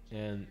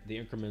 and the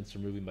increments are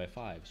moving by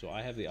 5. So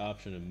I have the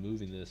option of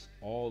moving this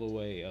all the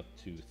way up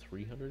to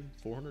 300,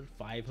 400,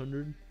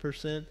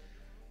 500%,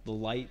 the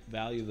light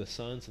value of the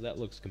sun. So that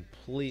looks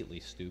completely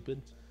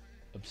stupid,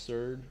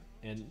 absurd,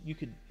 and you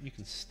can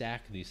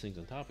stack these things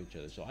on top of each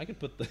other. So I could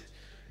put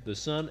the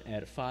sun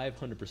at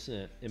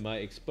 500% and my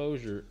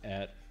exposure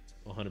at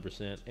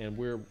 100%, and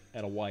we're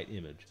at a white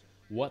image.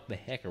 What the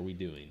heck are we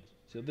doing?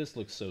 So this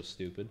looks so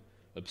stupid,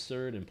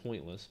 absurd, and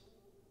pointless.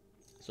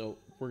 So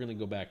we're going to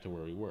go back to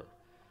where we were.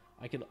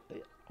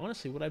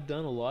 Honestly, what I've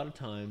done a lot of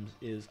times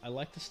is I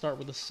like to start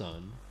with the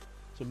sun.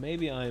 So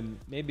maybe I'm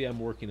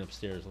working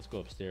upstairs. Let's go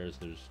upstairs.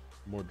 There's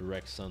more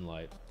direct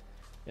sunlight.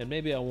 And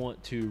maybe I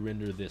want to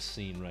render this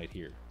scene right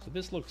here. So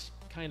this looks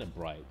kind of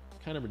bright,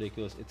 kind of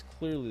ridiculous. It's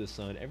clearly the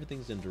sun.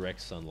 Everything's in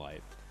direct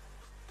sunlight.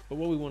 But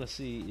what we want to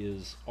see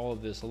is all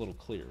of this a little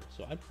clearer.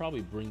 So I'd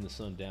probably bring the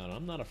sun down.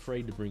 I'm not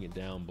afraid to bring it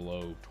down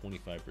below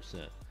 25%.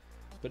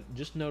 But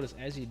just notice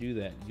as you do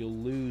that, you'll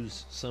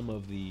lose some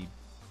of the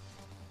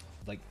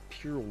like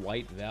pure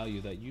white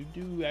value that you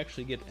do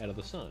actually get out of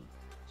the sun.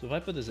 So if I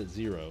put this at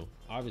 0,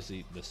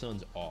 obviously the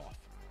sun's off.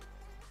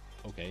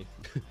 Okay,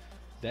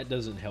 that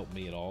doesn't help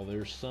me at all.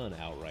 There's sun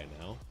out right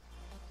now.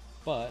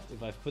 But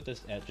if I put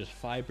this at just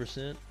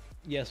 5%,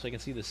 yes, I can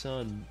see the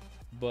sun,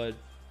 but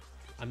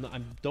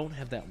I don't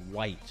have that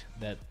white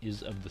that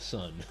is of the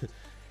sun.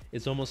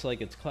 It's almost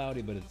like it's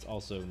cloudy, but it's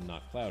also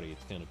not cloudy.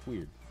 It's kind of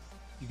weird.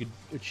 You could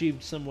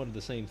achieve somewhat of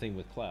the same thing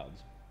with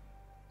clouds.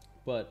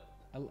 But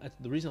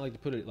the reason I like to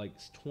put it like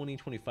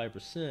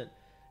 20-25%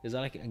 is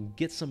that I can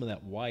get some of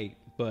that white,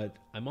 but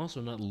I'm also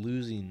not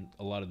losing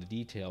a lot of the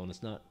detail, and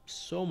it's not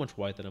so much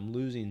white that I'm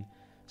losing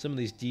some of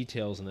these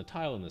details in the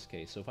tile in this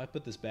case. So if I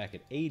put this back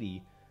at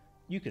 80,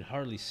 you can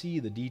hardly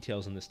see the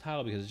details in this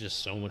tile because it's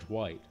just so much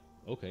white.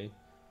 Okay.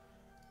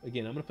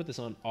 Again, I'm going to put this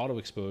on auto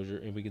exposure,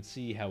 and we can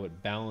see how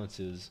it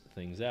balances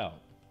things out.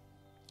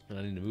 And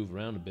I need to move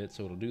around a bit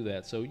so it'll do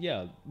that. So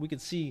yeah, we can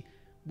see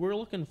we're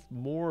looking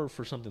more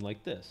for something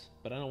like this,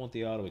 but I don't want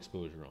the auto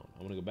exposure on.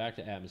 I'm going to go back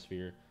to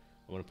atmosphere.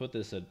 I'm going to put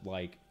this at,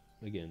 like,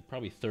 again,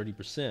 probably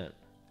 30%.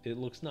 It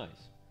looks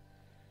nice.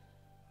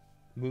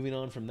 Moving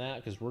on from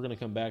that, because we're going to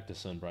come back to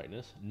sun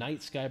brightness.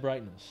 Night sky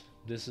brightness.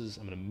 This is,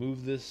 I'm going to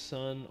move this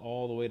sun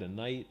all the way to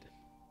night.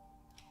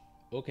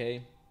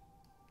 Okay.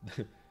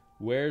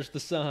 Where's the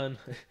sun?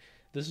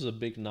 This is a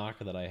big knock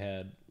that I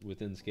had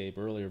with Enscape.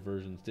 Earlier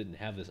versions didn't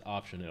have this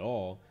option at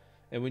all.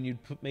 And when you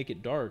make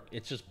it dark,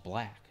 it's just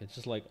black. It's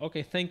just like,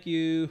 okay, thank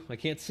you. I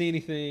can't see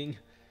anything.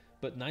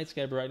 But night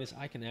sky brightness,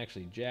 I can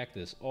actually jack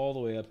this all the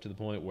way up to the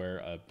point where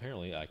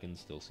apparently I can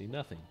still see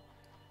nothing.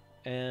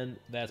 And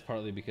that's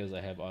partly because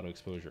I have auto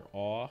exposure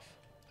off.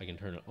 I can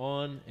turn it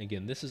on.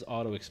 Again, this is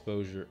auto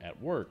exposure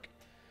at work.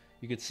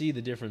 You could see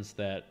the difference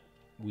that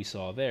we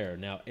saw there.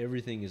 Now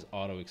everything is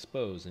auto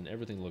exposed, and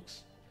everything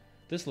looks,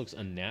 this looks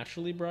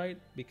unnaturally bright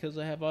because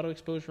I have auto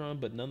exposure on,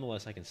 but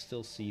nonetheless I can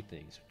still see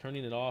things.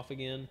 Turning it off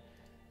again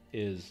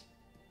is,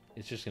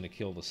 it's just going to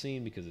kill the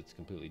scene because it's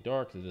completely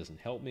dark. It doesn't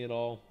help me at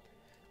all.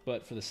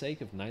 But for the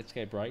sake of night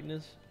sky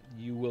brightness,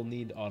 you will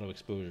need auto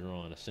exposure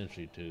on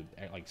essentially to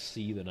like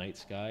see the night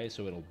sky,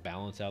 so it'll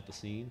balance out the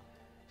scene.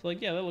 So like,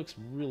 yeah, that looks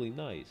really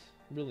nice,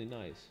 really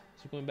nice.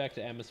 So going back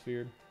to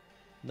atmosphere,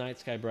 night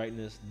sky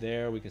brightness,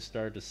 there we can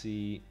start to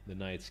see the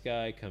night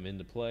sky come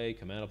into play,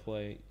 come out of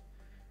play.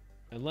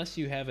 Unless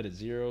you have it at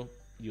 0,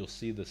 you'll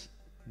see this,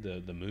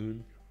 the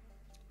moon.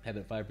 Have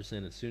it at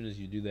 5%. As soon as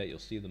you do that, you'll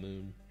see the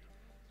moon.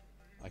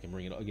 I can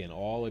bring it again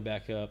all the way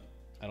back up.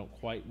 I don't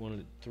quite want it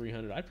at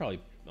 300. I'd probably,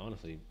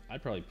 honestly,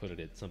 I'd probably put it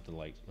at something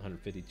like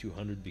 150,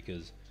 200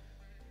 because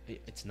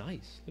it's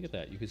nice. Look at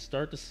that. You can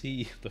start to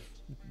see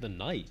the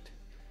night.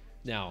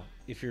 Now,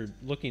 if you're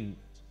looking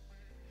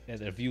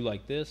at a view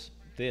like this,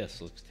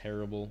 this looks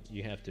terrible.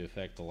 You have to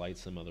affect the light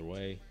some other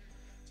way.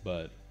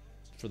 But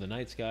for the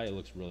night sky, it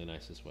looks really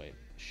nice this way.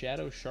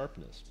 Shadow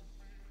sharpness.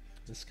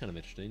 This is kind of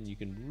interesting. You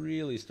can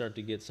really start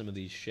to get some of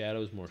these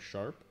shadows more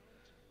sharp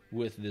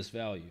with this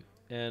value.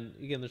 And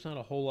again, there's not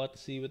a whole lot to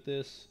see with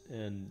this,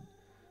 and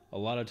a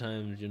lot of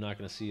times you're not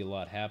going to see a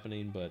lot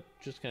happening, but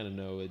just kind of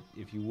know it,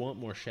 if you want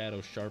more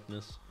shadow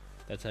sharpness,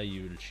 that's how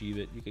you would achieve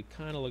it. You could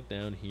kind of look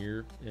down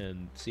here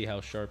and see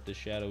how sharp this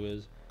shadow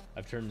is.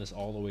 I've turned this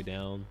all the way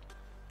down,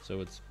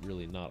 so it's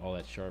really not all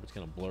that sharp. It's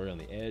kind of blurry on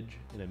the edge,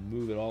 and I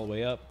move it all the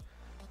way up.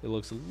 It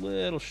looks a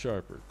little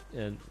sharper,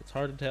 and it's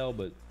hard to tell,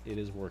 but it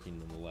is working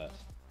nonetheless.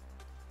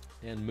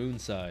 And moon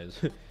size.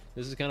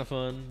 This is kind of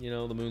fun. You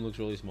know, the moon looks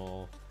really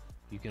small.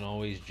 You can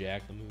always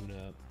jack the moon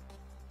up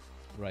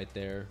right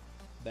there.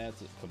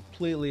 That's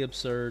completely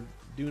absurd.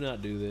 Do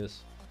not do this.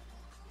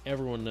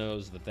 Everyone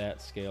knows that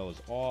that scale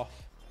is off.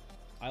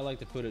 I like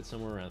to put it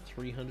somewhere around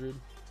 300.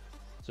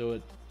 So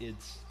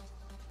it's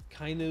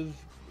kind of,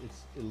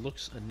 it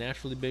looks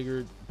unnaturally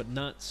bigger, but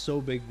not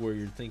so big where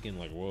you're thinking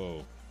like,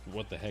 whoa,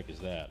 what the heck is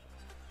that?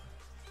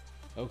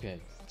 Okay,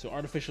 so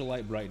artificial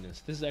light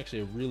brightness. This is actually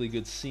a really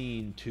good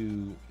scene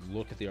to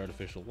look at the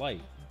artificial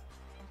light.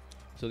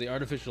 So the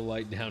artificial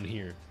light down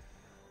here,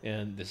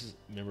 and this is,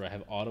 remember I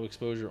have auto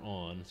exposure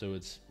on, so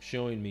it's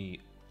showing me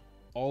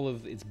all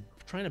of, it's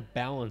trying to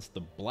balance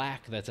the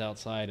black that's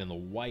outside and the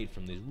white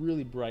from these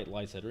really bright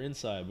lights that are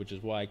inside, which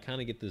is why I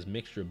kind of get this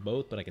mixture of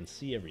both, but I can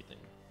see everything.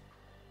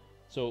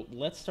 So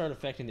let's start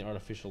affecting the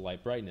artificial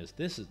light brightness.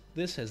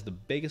 This has the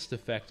biggest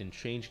effect in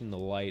changing the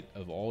light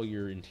of all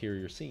your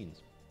interior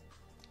scenes.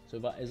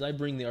 So as I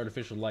bring the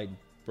artificial light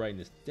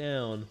brightness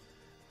down,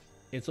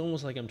 it's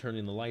almost like I'm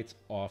turning the lights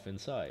off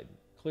inside.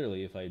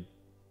 Clearly, if I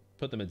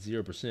put them at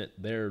 0%,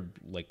 they're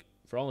like,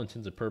 for all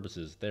intents and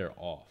purposes, they're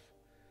off.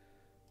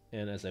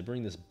 And as I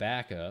bring this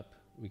back up,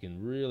 we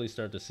can really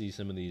start to see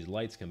some of these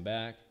lights come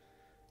back.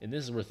 And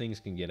this is where things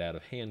can get out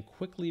of hand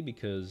quickly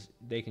because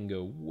they can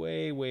go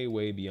way, way,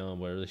 way beyond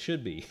where they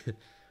should be.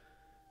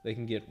 They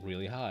can get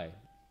really high.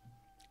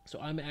 So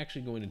I'm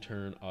actually going to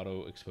turn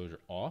auto exposure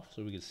off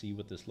so we can see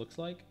what this looks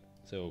like.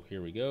 So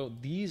here we go.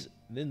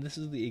 Then this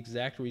is the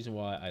exact reason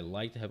why I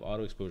like to have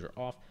auto exposure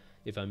off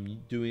if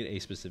I'm doing a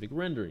specific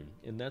rendering.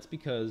 And that's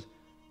because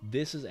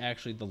this is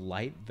actually the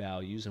light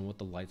values and what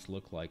the lights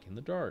look like in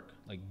the dark.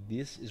 Like,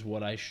 this is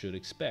what I should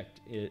expect,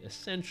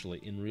 essentially,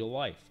 in real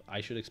life.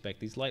 I should expect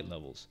these light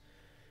levels.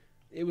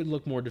 It would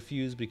look more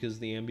diffused because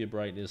the ambient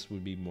brightness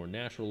would be more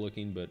natural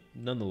looking, but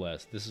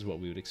nonetheless, this is what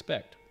we would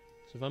expect.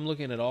 So if I'm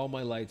looking at all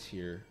my lights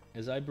here,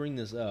 as I bring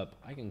this up,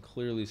 I can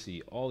clearly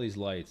see all these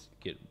lights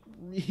get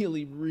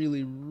really,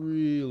 really,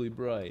 really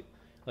bright.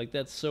 Like,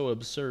 that's so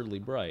absurdly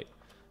bright.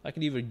 I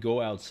can even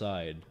go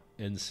outside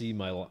and see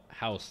my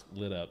house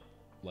lit up,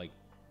 like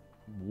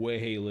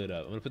way lit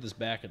up. I'm gonna put this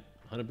back at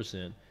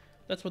 100%.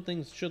 That's what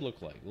things should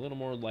look like, a little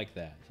more like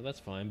that. So that's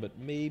fine, but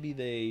maybe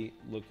they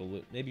look a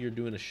little, maybe you're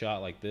doing a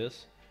shot like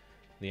this,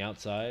 the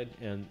outside,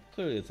 and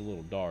clearly it's a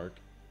little dark,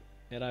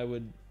 and I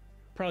would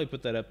probably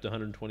put that up to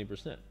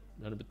 120%,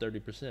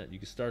 130%. You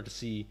can start to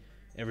see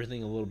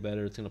everything a little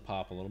better. It's gonna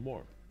pop a little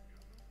more.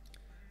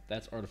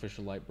 That's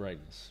artificial light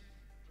brightness.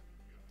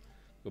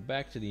 Go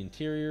back to the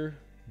interior,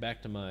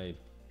 back to my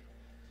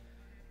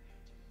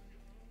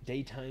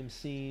daytime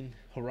scene.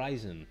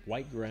 Horizon,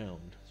 white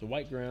ground. So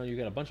white ground, you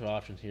got a bunch of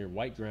options here.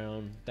 White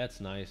ground,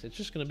 that's nice. It's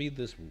just gonna be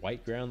this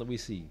white ground that we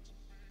see.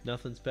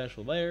 Nothing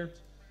special there.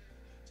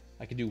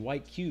 I could do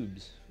white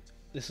cubes.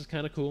 This is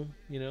kind of cool.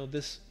 You know,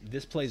 this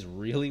plays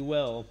really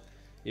well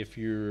if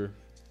you're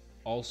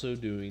also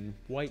doing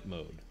white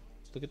mode.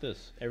 Look at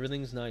this.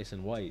 Everything's nice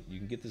and white. You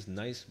can get this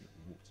nice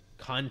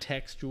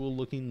contextual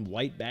looking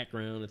white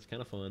background. It's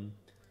kind of fun.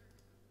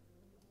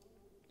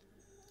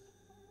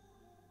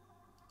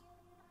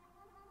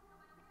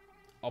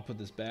 I'll put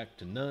this back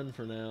to none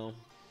for now,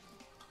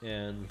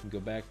 and we can go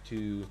back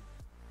to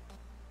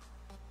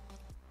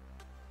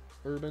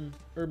urban.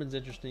 Urban's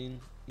interesting.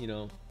 You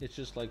know, it's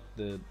just like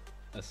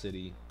a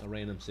city, a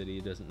random city.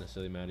 It doesn't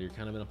necessarily matter. You're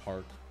kind of in a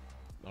park.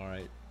 All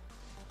right.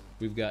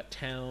 We've got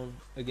town.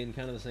 Again,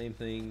 kind of the same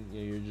thing.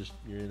 You know,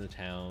 you're in a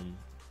town.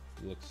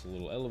 It looks a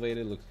little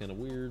elevated. Looks kind of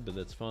weird, but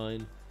that's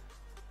fine.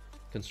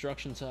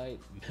 Construction site.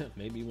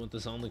 Maybe you want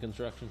this on the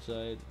construction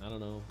site. I don't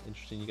know.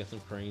 Interesting. You got some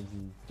cranes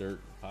and dirt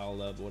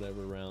piled up,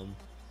 whatever, around.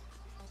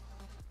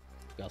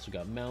 We also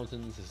got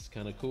mountains. This is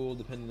kind of cool,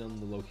 depending on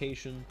the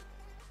location.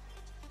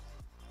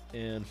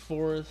 And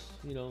forest.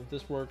 You know,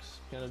 this works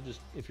kind of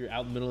just if you're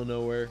out in the middle of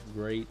nowhere.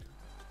 Great.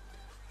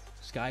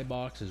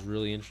 Skybox is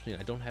really interesting.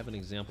 I don't have an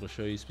example to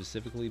show you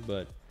specifically,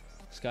 but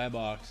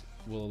Skybox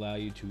will allow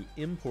you to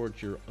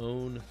import your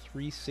own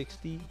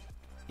 360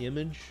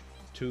 image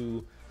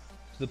to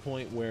the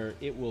point where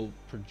it will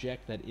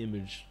project that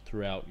image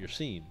throughout your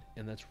scene.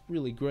 And that's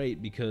really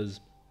great because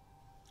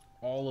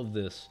all of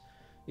this,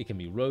 it can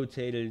be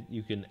rotated.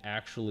 You can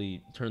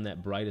actually turn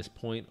that brightest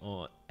point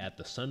on at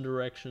the sun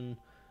direction.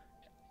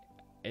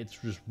 It's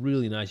just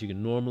really nice. You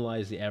can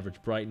normalize the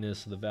average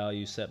brightness of the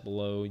value set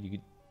below. You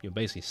could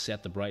basically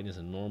set the brightness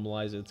and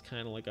normalize it. It's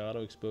kind of like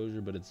auto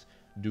exposure, but it's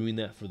doing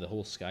that for the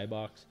whole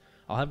skybox.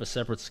 I'll have a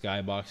separate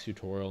skybox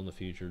tutorial in the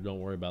future. Don't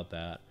worry about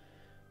that.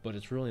 But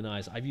it's really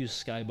nice. I've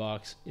used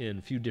Skybox in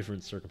a few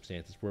different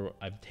circumstances where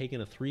I've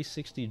taken a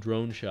 360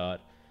 drone shot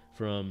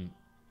from,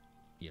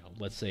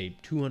 let's say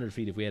 200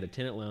 feet. If we had a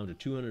tenant lounge at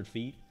 200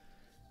 feet,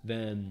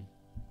 then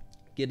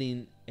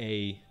getting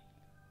a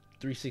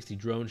 360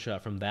 drone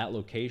shot from that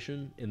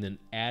location and then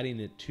adding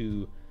it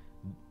to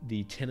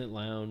the tenant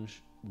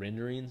lounge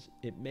renderings,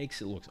 it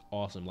makes it look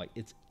awesome. Like,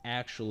 it's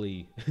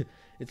actually,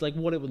 it's like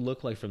what it would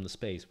look like from the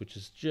space, which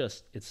is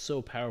just, it's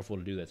so powerful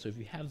to do that. So if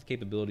you have the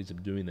capabilities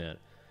of doing that,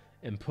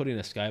 and putting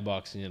a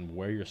skybox in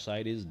where your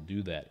site is,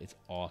 do that. It's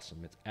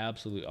awesome. It's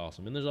absolutely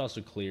awesome. And there's also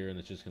clear, and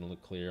it's just going to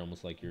look clear,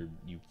 almost like you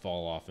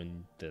fall off,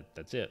 and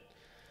that's it.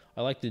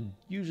 I like to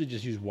usually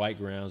just use white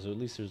ground, so at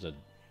least there's a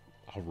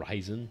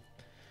horizon.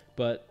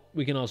 But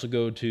we can also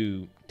go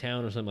to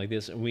town or something like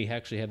this, and we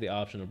actually have the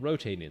option of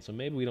rotating it. So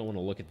maybe we don't want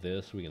to look at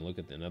this. We can look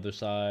at another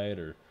side,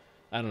 or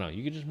I don't know.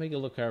 You can just make it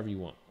look however you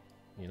want.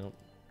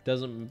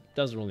 Doesn't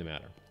really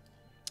matter.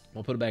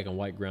 I'll put it back on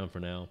white ground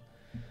for now.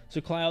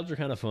 So clouds are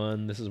kind of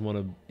fun. This is one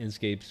of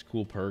Enscape's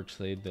cool perks.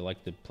 They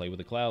like to play with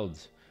the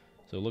clouds.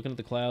 So looking at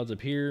the clouds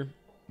up here,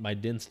 my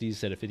density is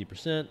set at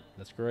 50%.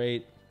 That's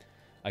great.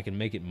 I can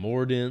make it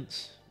more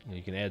dense.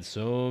 You can add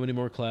so many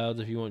more clouds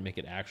if you want. Make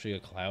it actually a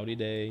cloudy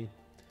day.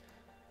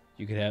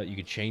 You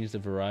could change the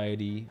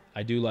variety.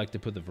 I do like to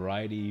put the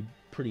variety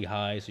pretty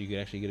high so you could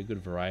actually get a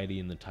good variety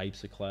in the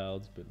types of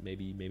clouds, but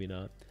maybe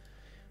not.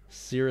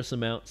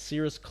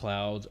 Cirrus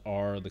clouds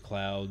are the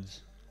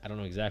clouds. I don't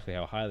know exactly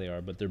how high they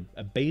are, but they're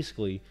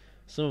basically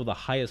some of the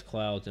highest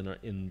clouds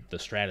in the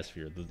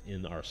stratosphere,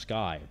 in our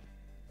sky.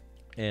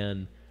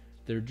 And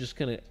they're just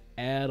going to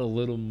add a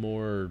little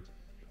more,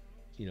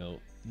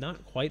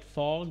 not quite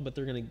fog, but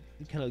they're going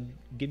to kind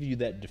of give you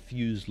that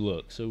diffused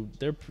look. So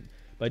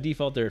by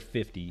default, they're at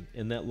 50,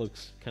 and that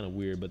looks kind of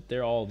weird, but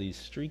they're all these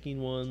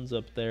streaking ones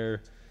up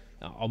there.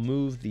 I'll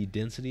move the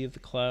density of the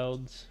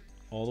clouds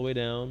all the way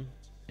down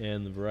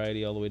and the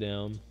variety all the way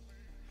down.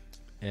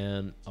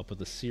 And I'll put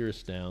the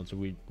cirrus down, so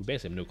we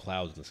basically have no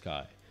clouds in the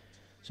sky.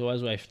 So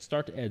as I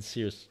start to add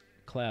cirrus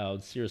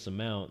clouds, cirrus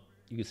amount,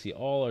 you can see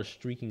all our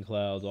streaking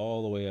clouds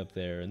all the way up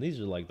there, and these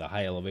are like the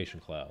high elevation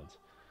clouds.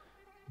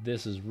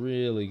 This is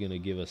really going to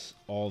give us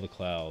all the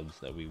clouds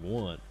that we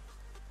want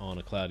on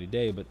a cloudy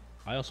day, but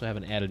I also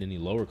haven't added any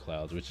lower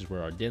clouds, which is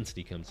where our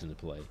density comes into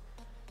play.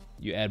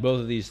 You add both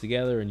of these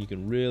together and you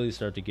can really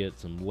start to get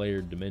some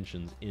layered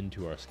dimensions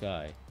into our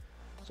sky.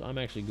 So I'm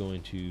actually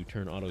going to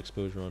turn auto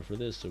exposure on for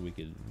this so we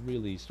can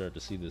really start to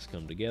see this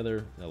come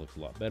together. That looks a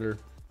lot better.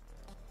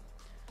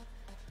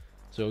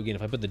 So again,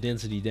 if I put the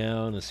density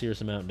down, the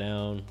cirrus amount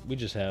down, we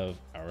just have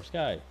our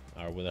sky,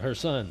 with her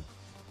sun.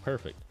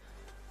 Perfect.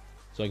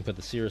 So I can put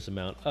the cirrus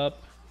amount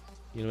up.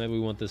 You know, maybe we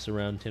want this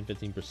around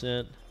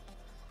 10-15%.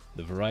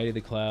 The variety of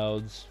the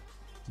clouds,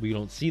 we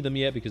don't see them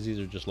yet because these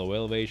are just low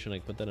elevation. I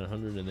can put that at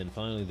 100, and then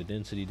finally the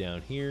density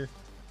down here.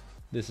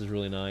 This is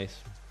really nice.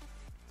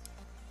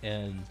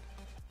 And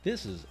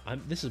this is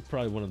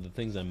probably one of the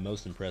things I'm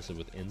most impressive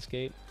with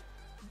Enscape.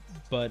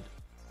 But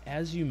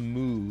as you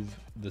move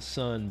the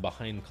sun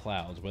behind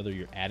clouds, whether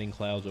you're adding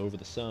clouds over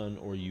the sun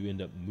or you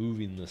end up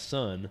moving the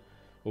sun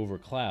over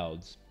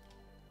clouds,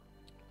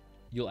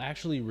 you'll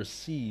actually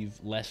receive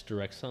less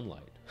direct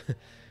sunlight,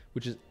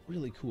 which is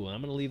really cool. And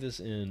I'm going to leave this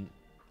in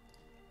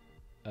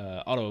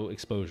auto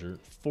exposure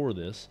for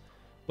this,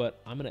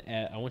 but I'm going to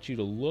add, I want you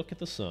to look at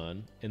the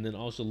sun and then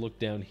also look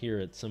down here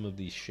at some of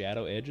these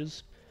shadow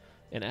edges.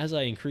 And as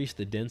I increase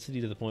the density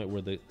to the point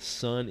where the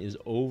sun is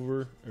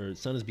over, or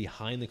sun is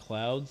behind the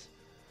clouds,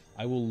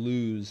 I will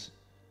lose,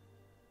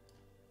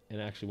 and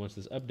actually once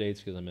this updates,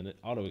 because I'm in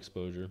auto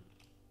exposure,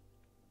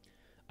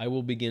 I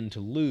will begin to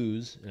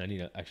lose, and I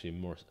need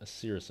a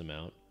cirrus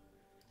amount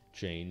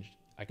changed.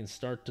 I can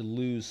start to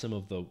lose some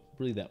of the,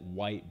 really that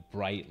white,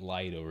 bright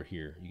light over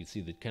here. You can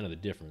see the kind of the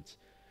difference.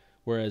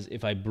 Whereas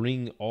if I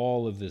bring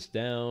all of this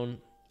down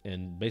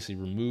and basically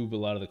remove a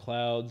lot of the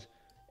clouds,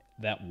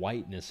 that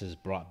whiteness is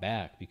brought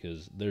back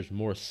because there's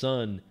more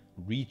sun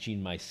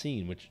reaching my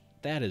scene, which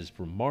that is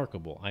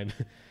remarkable.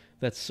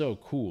 That's so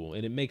cool,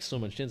 and it makes so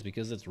much sense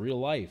because it's real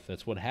life.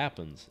 That's what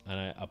happens, and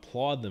I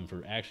applaud them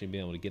for actually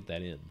being able to get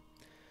that in.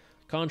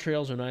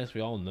 Contrails are nice.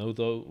 We all know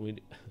though.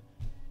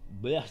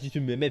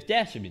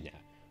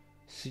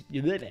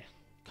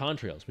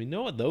 Contrails. We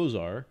know what those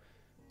are.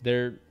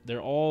 They're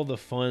all the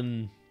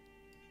fun,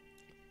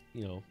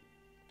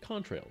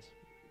 contrails,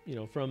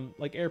 from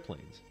like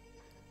airplanes.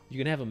 You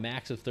can have a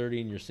max of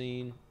 30 in your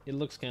scene. It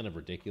looks kind of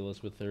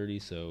ridiculous with 30,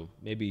 so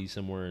maybe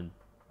somewhere in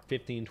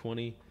 15,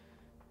 20.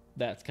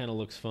 That kind of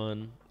looks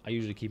fun. I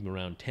usually keep them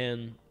around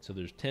 10, so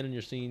there's 10 in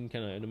your scene.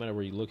 Kind of no matter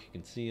where you look, you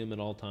can see them at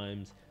all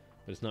times,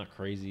 but it's not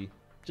crazy.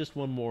 Just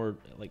one more,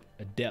 like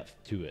a depth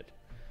to it.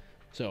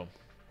 So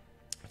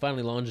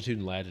finally, longitude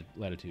and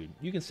latitude.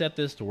 You can set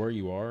this to where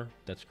you are.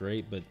 That's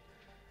great, but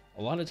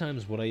a lot of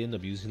times what I end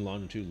up using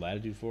longitude and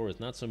latitude for is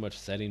not so much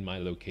setting my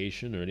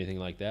location or anything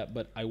like that,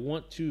 but I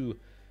want to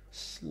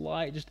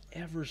just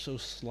ever so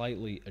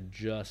slightly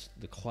adjust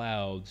the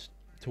clouds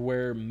to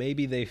where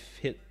maybe they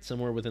fit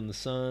somewhere within the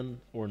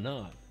sun or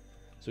not.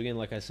 So again,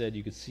 like I said,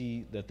 you can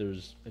see that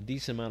there's a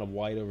decent amount of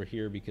white over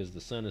here because the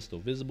sun is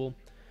still visible.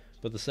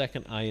 But the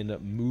second I end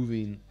up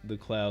moving the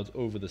clouds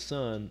over the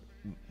sun,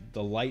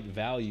 the light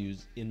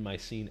values in my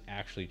scene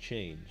actually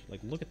change.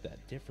 Like, look at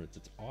that difference.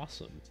 It's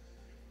awesome.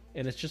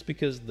 And it's just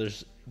because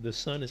the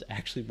sun is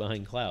actually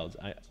behind clouds.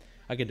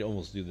 I could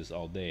almost do this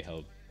all day,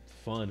 how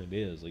fun it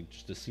is, like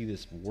just to see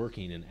this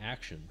working in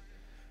action.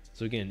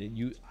 So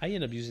again, I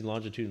end up using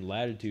longitude and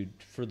latitude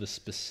for the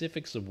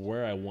specifics of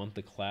where I want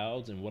the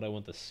clouds and what I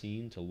want the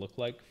scene to look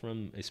like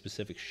from a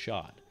specific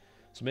shot.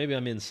 So maybe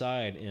I'm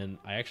inside and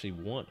I actually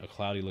want a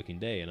cloudy looking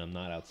day and I'm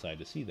not outside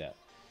to see that.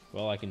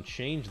 Well, I can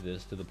change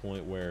this to the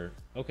point where,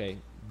 okay,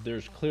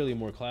 there's clearly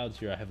more clouds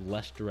here. I have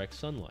less direct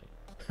sunlight.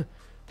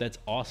 That's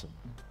awesome.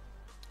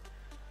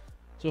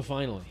 So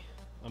finally,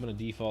 I'm going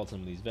to default some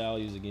of these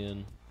values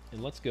again,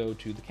 and let's go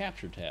to the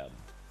capture tab.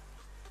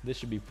 This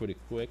should be pretty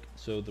quick.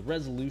 So the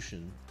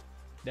resolution,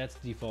 that's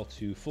default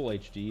to full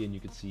HD, and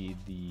you can see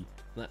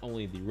not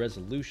only the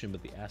resolution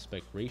but the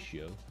aspect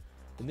ratio.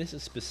 And this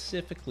is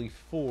specifically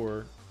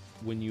for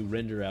when you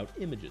render out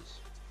images.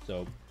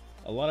 So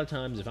a lot of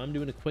times if I'm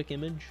doing a quick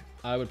image,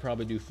 I would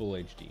probably do full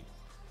HD.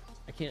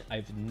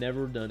 I've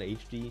never done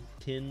HD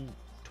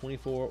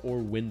 1024 or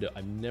window.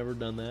 I've never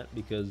done that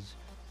because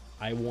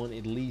I want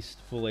at least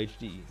full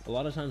HD. A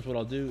lot of times what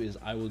I'll do is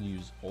I will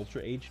use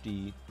Ultra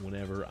HD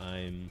whenever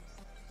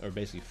or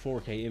basically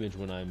 4K image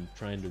when I'm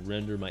trying to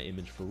render my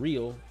image for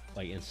real,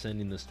 and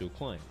sending this to a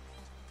client.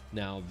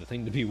 Now, the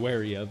thing to be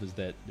wary of is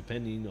that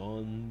depending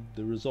on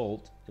the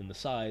result and the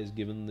size,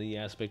 given the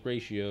aspect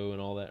ratio and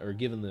all that, or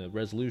given the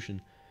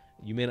resolution,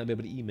 you may not be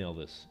able to email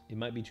this. It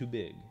might be too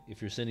big. If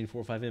you're sending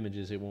 4 or 5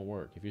 images, it won't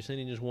work. If you're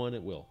sending just one,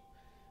 it will.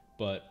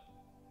 But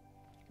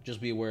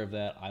just be aware of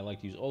that. I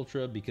like to use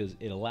Ultra because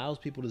it allows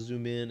people to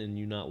zoom in and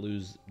you not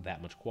lose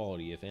that much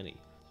quality, if any.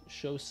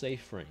 Show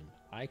safe frame.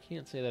 I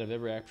can't say that I've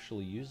ever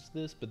actually used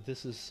this, but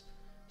this is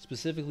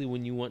specifically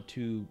when you want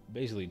to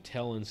basically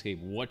tell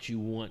Enscape what you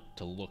want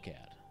to look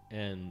at.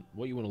 And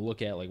what you want to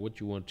look at, like what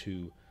you want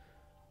to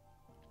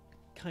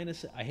kind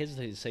of, I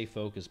hesitate to say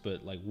focus,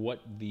 but like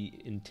what the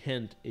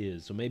intent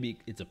is. So maybe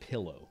it's a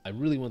pillow. I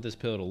really want this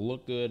pillow to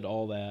look good,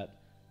 all that.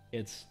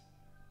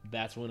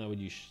 That's when I would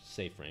use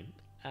safe frame.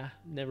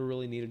 Never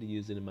really needed to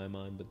use it in my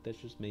mind, but that's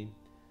just me.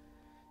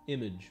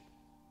 Image.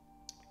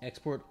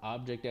 Export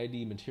object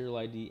ID, material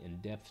ID,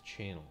 and depth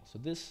channel. So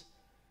this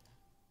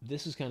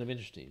is kind of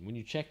interesting. When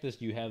you check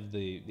this, you have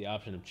the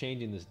option of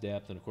changing this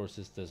depth, and of course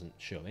this doesn't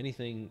show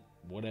anything,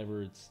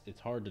 whatever.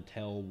 It's hard to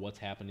tell what's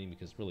happening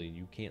because really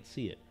you can't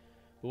see it.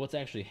 But what's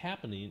actually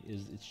happening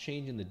is it's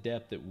changing the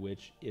depth at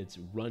which it's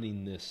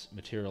running this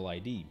material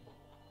ID.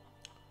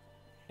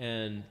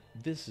 And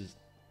this is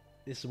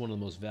one of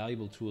the most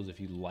valuable tools if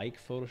you like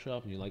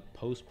Photoshop and you like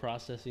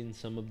post-processing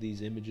some of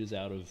these images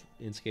out of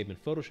Enscape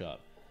and Photoshop.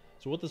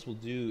 So what this will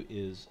do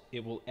is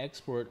it will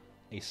export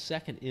a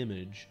second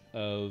image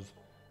of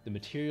the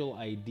material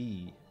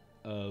ID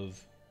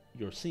of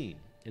your scene.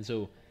 And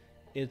so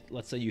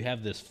let's say you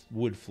have this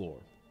wood floor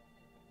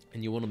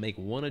and you want to make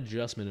one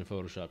adjustment in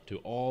Photoshop to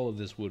all of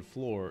this wood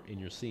floor in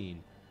your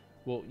scene.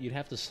 Well, you'd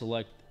have to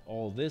select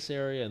all this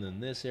area and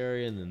then this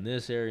area and then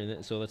this area,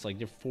 and so that's like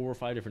 4 or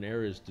 5 different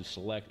areas to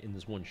select in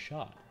this one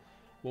shot.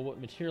 Well, what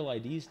material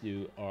IDs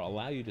do are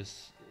allow you to,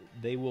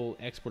 they will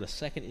export a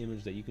second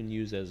image that you can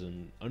use as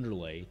an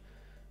underlay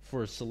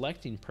for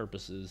selecting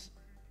purposes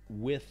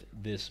with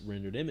this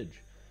rendered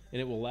image.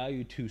 And it will allow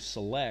you to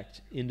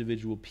select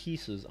individual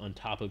pieces on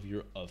top of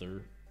your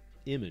other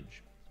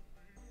image.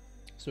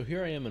 So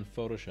here I am in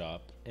Photoshop,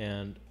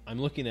 and I'm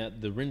looking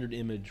at the rendered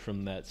image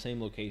from that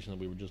same location that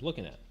we were just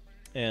looking at.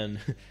 And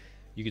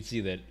you can see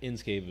that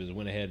Enscape has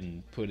went ahead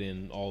and put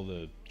in all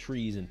the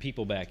trees and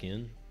people back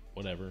in.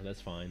 Whatever,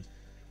 that's fine.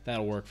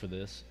 That'll work for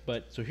this.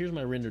 But so here's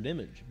my rendered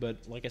image. But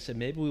like I said,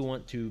 maybe we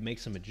want to make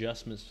some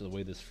adjustments to the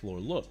way this floor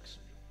looks.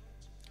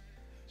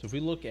 So if we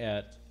look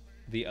at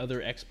the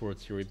other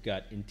exports here, we've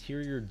got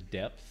interior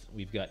depth,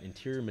 we've got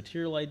interior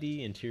material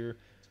ID, interior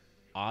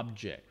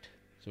object.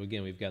 So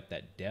again, we've got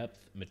that depth,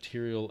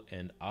 material,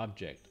 and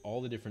object,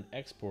 all the different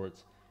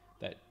exports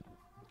that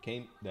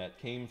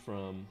came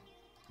from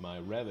my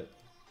Revit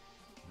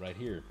right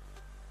here.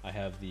 I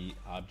have the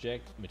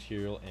object,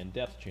 material, and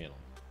depth channel.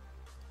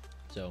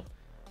 So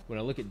when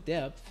I look at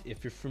depth,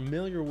 if you're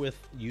familiar with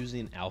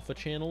using alpha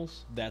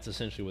channels, that's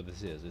essentially what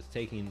this is. It's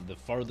taking the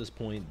farthest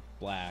point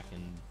black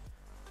and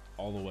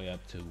all the way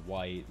up to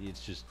white.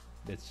 It's just,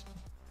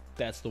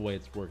 that's the way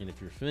it's working.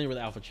 If you're familiar with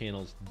alpha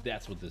channels,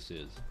 that's what this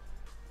is.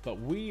 But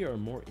we are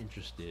more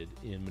interested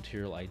in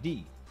material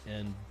ID,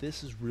 and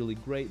this is really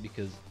great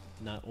because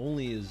not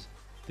only is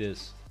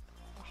this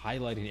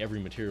highlighting every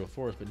material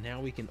for us, but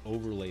now we can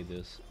overlay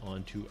this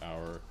onto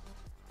our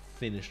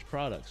finished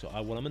product. So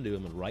what I'm gonna do,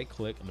 I'm gonna right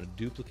click, I'm gonna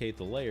duplicate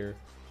the layer,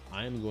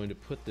 I'm going to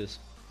put this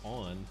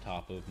on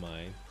top of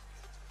my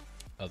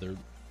other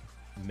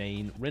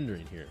main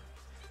rendering here.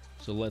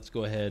 So let's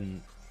go ahead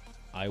and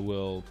I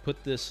will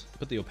put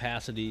the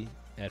opacity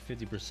at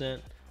 50%,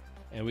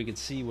 and we can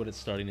see what it's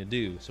starting to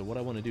do. So what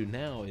I want to do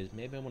now is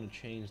maybe I want to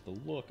change the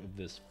look of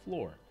this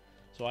floor.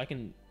 So I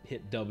can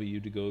hit W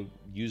to go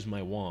use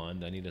my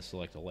wand. I need to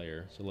select a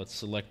layer. So let's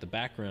select the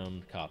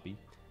background copy.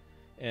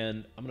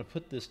 And I'm going to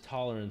put this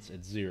tolerance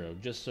at 0,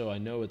 just so I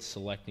know it's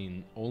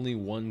selecting only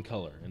one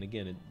color. And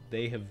again,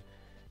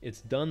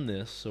 it's done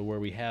this so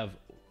where we have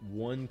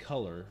one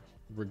color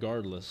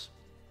regardless.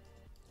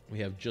 We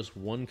have just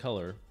one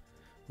color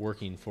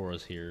working for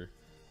us here.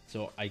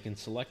 So I can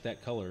select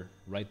that color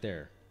right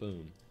there.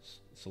 Boom.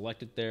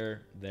 Select it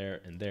there,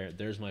 there, and there.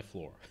 There's my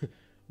floor.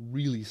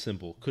 Really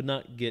simple. Could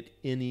not get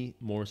any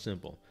more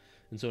simple.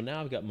 And so now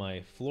I've got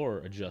my floor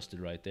adjusted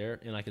right there,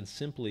 and I can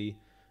simply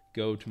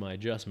go to my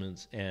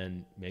adjustments,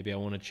 and maybe I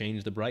want to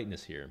change the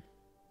brightness here.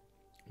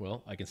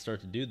 Well, I can start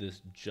to do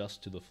this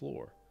just to the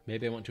floor.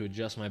 Maybe I want to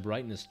adjust my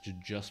brightness to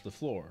just the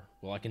floor.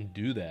 Well, I can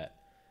do that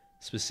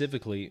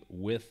specifically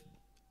with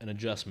an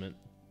adjustment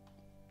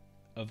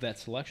of that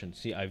selection.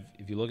 See,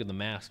 if you look at the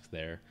mask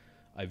there,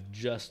 I've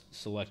just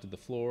selected the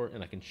floor,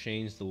 and I can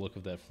change the look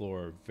of that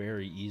floor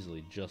very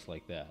easily, just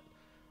like that.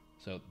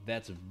 So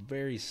that's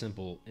very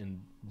simple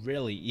and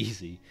really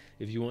easy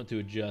if you want to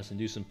adjust and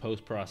do some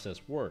post-process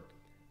work.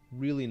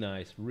 Really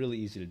nice, really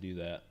easy to do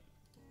that.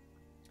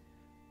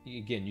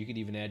 Again, you could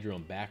even add your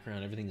own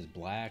background. Everything is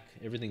black,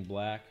 everything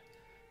black.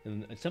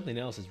 And something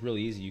else is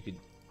really easy. You could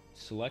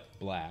select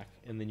black,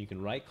 and then you can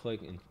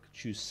right-click and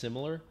choose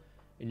similar,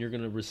 and you're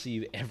going to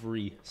receive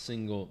every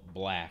single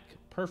black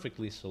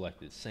perfectly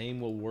selected. Same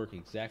will work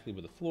exactly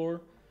with the floor.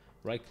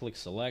 Right click,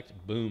 select,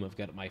 boom, I've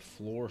got my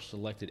floor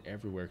selected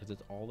everywhere because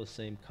it's all the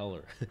same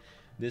color.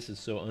 This is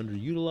so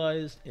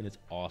underutilized, and it's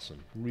awesome,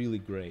 really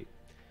great.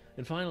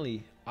 And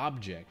finally,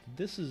 object.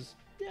 This is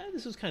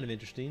kind of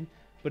interesting,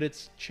 but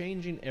it's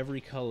changing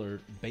every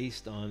color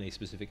based on a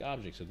specific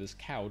object. So this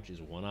couch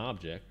is one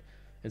object,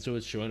 and so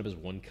it's showing up as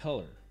one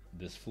color.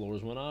 This floor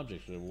is one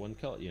object, so one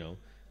color, you know.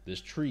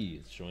 This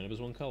tree is showing up as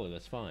one color,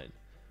 that's fine.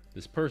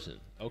 This person,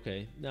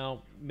 okay,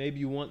 now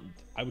maybe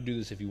I would do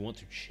this if you want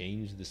to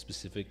change the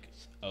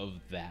specifics of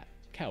that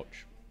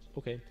couch.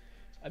 Okay,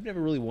 I've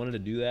never really wanted to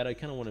do that. I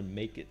kind of want to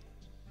make it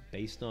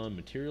based on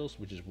materials,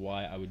 which is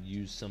why I would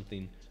use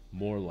something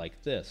more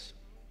like this.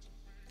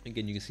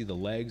 Again, you can see the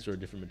legs are a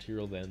different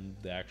material than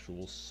the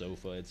actual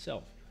sofa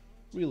itself.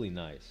 Really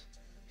nice.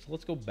 So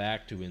let's go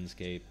back to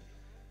Enscape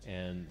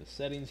and the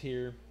settings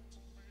here.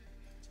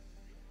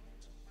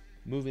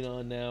 Moving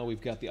on now,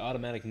 we've got the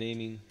automatic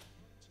naming.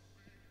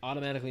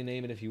 Automatically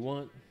name it if you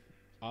want.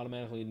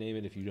 Automatically name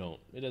it if you don't.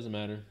 It doesn't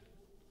matter.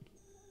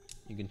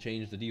 You can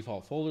change the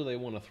default folder they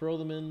want to throw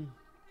them in.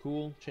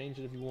 Cool, change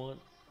it if you want.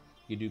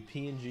 You can do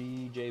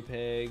PNG,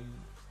 JPEG,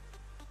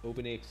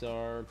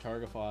 OpenEXR,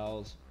 Targa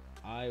files.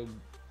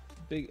 I'm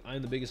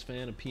the biggest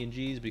fan of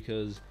PNGs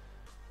because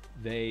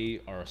they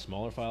are a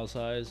smaller file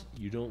size.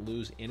 You don't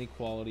lose any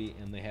quality,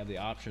 and they have the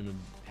option of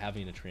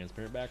having a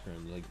transparent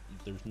background. Like,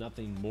 there's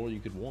nothing more you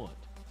could want.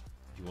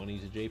 If you want to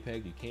use a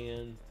JPEG, you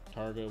can.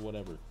 Targa,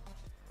 whatever.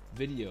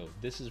 Video,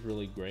 this is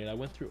really great. I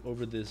went through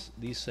over these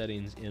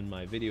settings in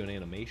my video and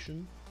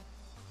animation.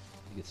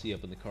 You can see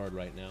up in the card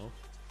right now.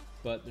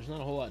 But there's not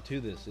a whole lot to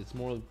this. It's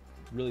more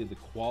really the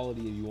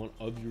quality you want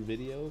of your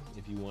video.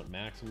 If you want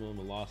maximum,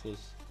 or lossless,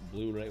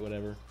 Blu-ray,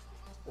 whatever,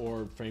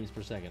 or frames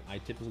per second. I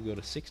typically go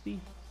to 60.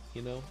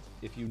 You know,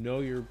 if you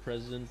know you're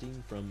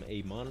presenting from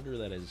a monitor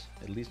that is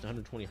at least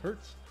 120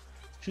 hertz,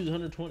 choose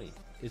 120.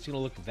 It's going to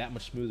look that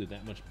much smoother,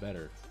 that much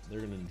better.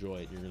 They're going to enjoy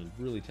it. You're going to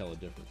really tell a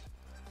difference.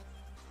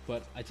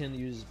 But I tend to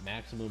use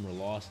maximum or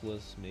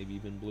lossless, maybe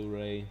even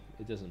Blu-ray.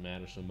 It doesn't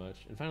matter so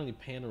much. And finally,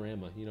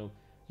 panorama. You know,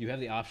 you have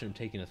the option of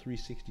taking a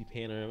 360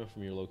 panorama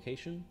from your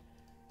location.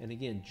 And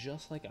again,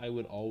 just like I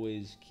would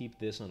always keep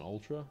this on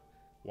Ultra,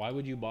 why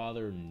would you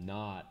bother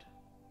not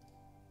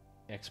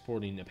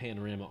exporting a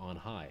panorama on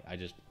high? I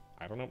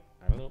don't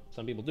know.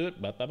 Some people do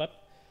it, but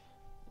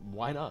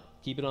why not?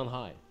 Keep it on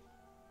high.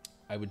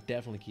 I would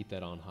definitely keep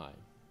that on high.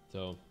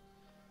 So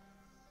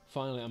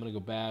finally, I'm going to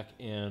go back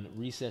and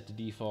reset to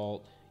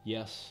default.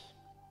 Yes.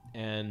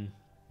 And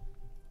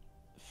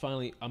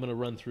finally, I'm going to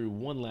run through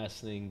one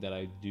last thing that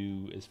I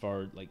do as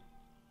far like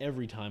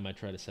every time I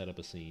try to set up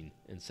a scene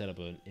and set up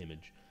an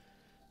image.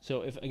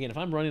 So if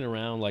I'm running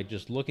around like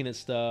just looking at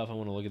stuff, I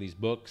want to look at these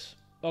books.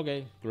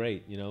 Okay,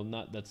 great. You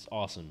know, that's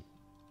awesome.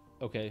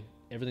 Okay,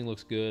 everything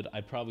looks good.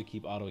 I'd probably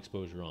keep auto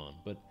exposure on,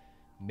 but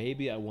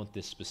maybe I want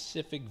this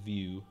specific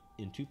view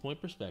in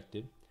 2-point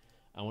perspective.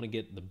 I want to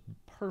get the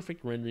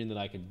perfect rendering that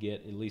I could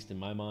get, at least in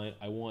my mind.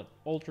 I want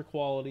ultra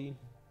quality.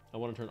 I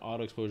want to turn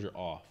auto exposure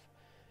off.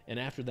 And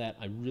after that,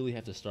 I really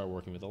have to start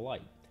working with the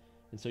light.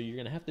 And so you're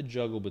going to have to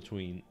juggle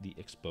between the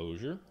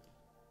exposure,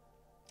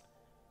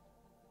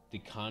 the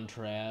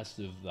contrast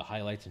of the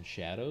highlights and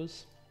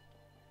shadows,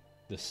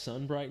 the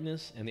sun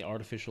brightness, and the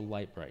artificial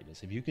light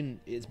brightness. If you can,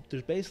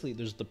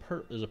 there's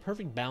a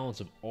perfect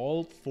balance of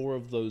all 4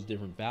 of those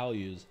different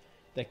values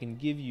that can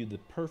give you the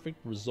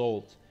perfect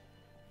result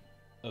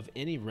of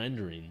any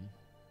rendering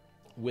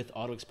with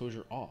auto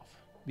exposure off,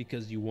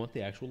 because you want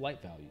the actual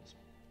light values.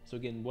 So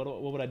again, what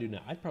would I do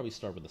now? I'd probably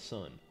start with the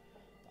sun.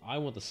 I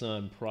want the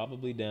sun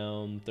probably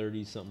down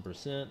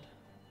 30-something%.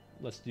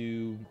 Let's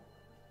do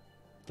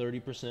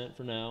 30%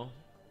 for now.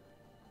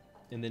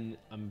 And then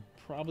I'm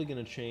probably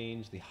going to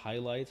change the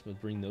highlights. I'm going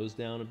to bring those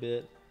down a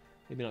bit.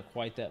 Maybe not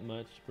quite that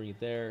much. Bring it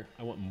there.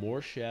 I want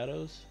more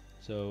shadows.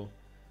 So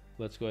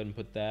let's go ahead and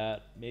put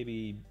that.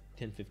 Maybe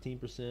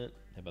 10-15%.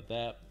 How about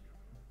that?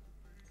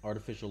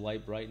 Artificial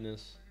light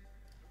brightness.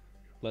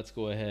 Let's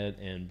go ahead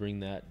and bring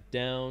that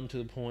down to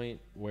the point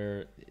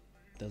where it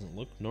doesn't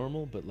look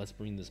normal, but let's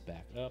bring this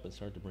back up and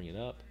start to bring it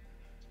up.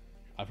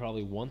 I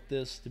probably want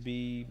this to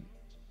be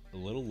a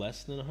little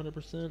less than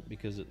 100%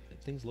 because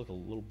things look a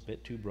little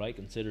bit too bright,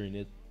 considering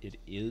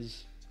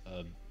it's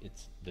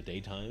the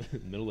daytime,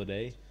 middle of the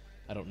day.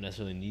 I don't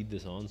necessarily need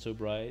this on so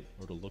bright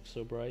or to look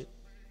so bright.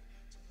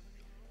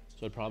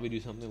 So I'd probably do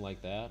something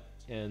like that.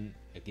 And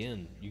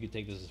again, you could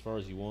take this as far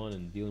as you want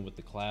and dealing with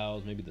the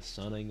clouds, maybe the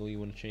sun angle you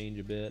want to change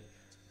a bit.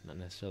 Not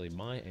necessarily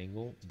my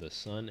angle, the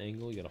sun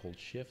angle. You got to hold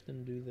shift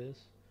and do this.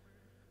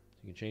 So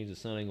you can change the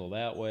sun angle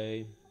that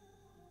way.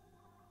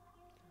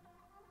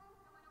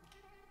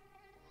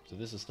 So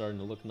this is starting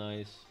to look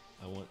nice.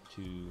 I want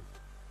to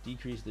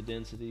decrease the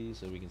density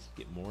so we can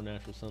get more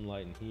natural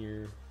sunlight in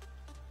here.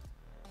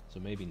 So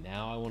maybe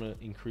now I want to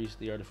increase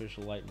the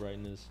artificial light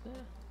brightness.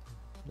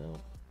 No,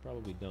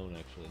 probably don't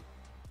actually.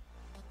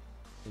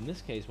 In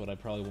this case, what I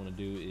probably want to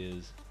do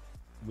is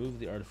move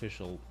the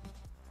artificial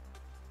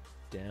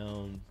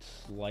down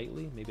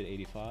slightly, maybe to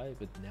 85,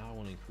 but now I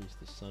want to increase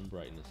the sun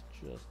brightness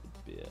just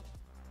a bit.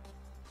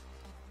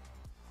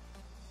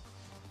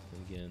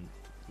 And again,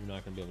 you're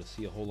not going to be able to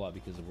see a whole lot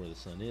because of where the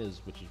sun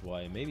is, which is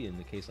why maybe in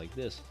the case like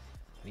this,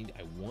 I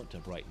want to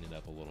brighten it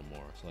up a little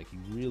more. So like you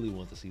really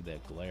want to see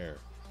that glare,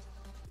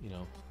 you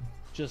know,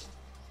 just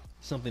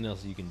something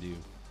else you can do.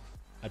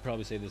 I'd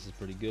probably say this is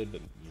pretty good, but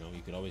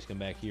you could always come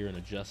back here and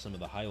adjust some of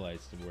the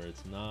highlights to where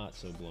it's not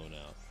so blown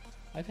out.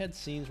 I've had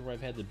scenes where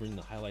I've had to bring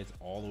the highlights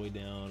all the way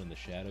down and the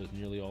shadows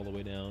nearly all the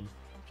way down,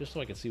 just so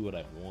I can see what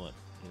I want.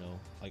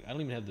 Like I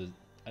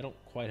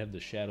don't quite have the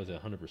shadows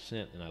at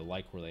 100%, and I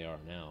like where they are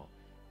now.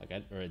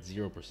 Or at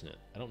 0%.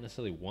 I don't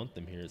necessarily want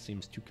them here. It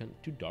seems too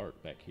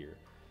dark back here.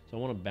 So I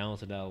want to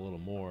balance it out a little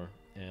more,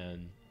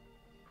 and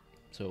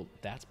so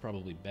that's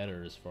probably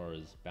better as far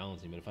as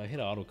balancing. But if I hit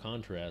auto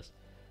contrast,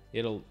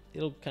 it'll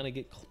kind of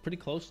get pretty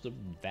close to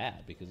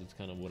that because it's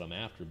kind of what I'm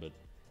after. But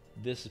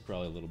this is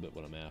probably a little bit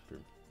what I'm after.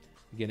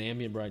 Again,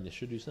 ambient brightness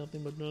should do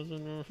something, but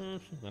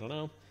I don't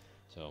know.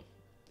 So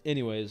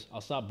anyways,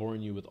 I'll stop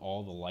boring you with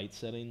all the light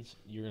settings.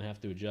 You're gonna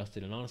have to adjust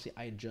it, and honestly,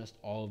 I adjust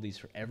all of these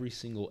for every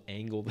single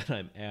angle that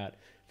I'm at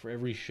for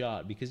every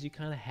shot because you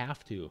kind of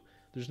have to.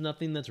 There's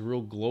nothing that's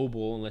real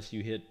global unless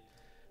you hit,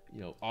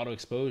 auto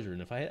exposure.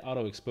 And if I hit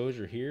auto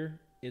exposure here,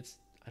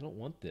 I don't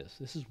want this.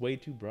 This is way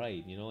too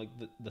bright. Like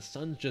the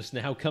sun's just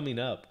now coming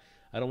up.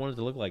 I don't want it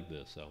to look like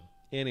this. So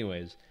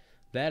anyways,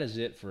 that is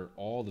it for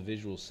all the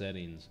visual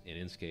settings in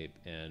Enscape.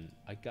 And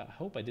I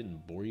hope I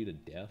didn't bore you to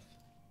death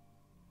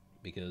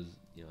because,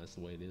 that's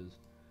the way it is.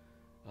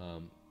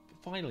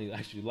 Finally,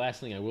 actually, last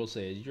thing I will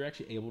say is you're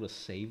actually able to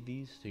save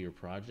these to your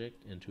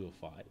project and to a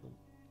file.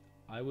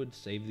 I would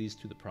save these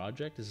to the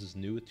project. This is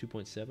new with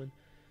 2.7.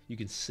 You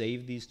can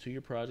save these to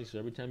your project, so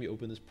every time you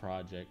open this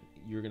project,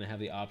 you're going to have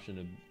the option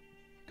of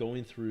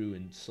going through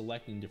and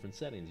selecting different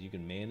settings. You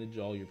can manage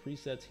all your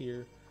presets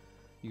here.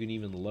 You can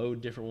even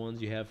load different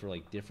ones you have for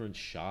like different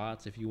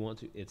shots if you want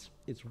to. It's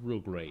real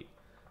great.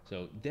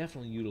 So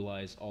definitely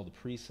utilize all the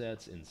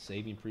presets and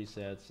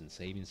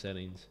saving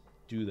settings.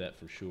 Do that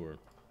for sure.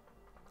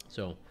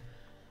 So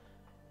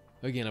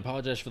again, I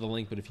apologize for the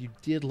link, but if you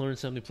did learn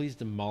something, please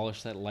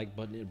demolish that like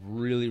button. It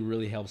really,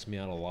 really helps me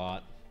out a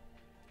lot.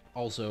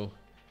 Also,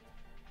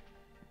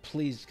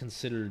 please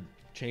consider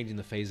changing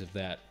the phase of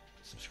that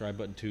subscribe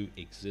button to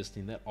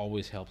existing. That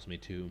always helps me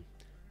too.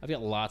 I've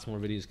got lots more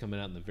videos coming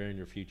out in the very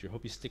near future.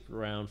 Hope you stick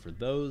around for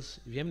those.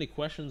 If you have any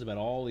questions about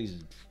all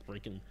these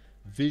freaking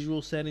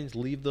visual settings,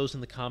 leave those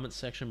in the comments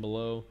section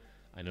below.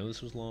 I know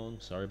this was long.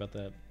 Sorry about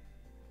that.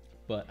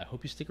 But I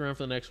hope you stick around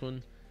for the next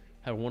one.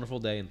 Have a wonderful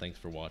day, and thanks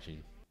for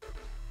watching.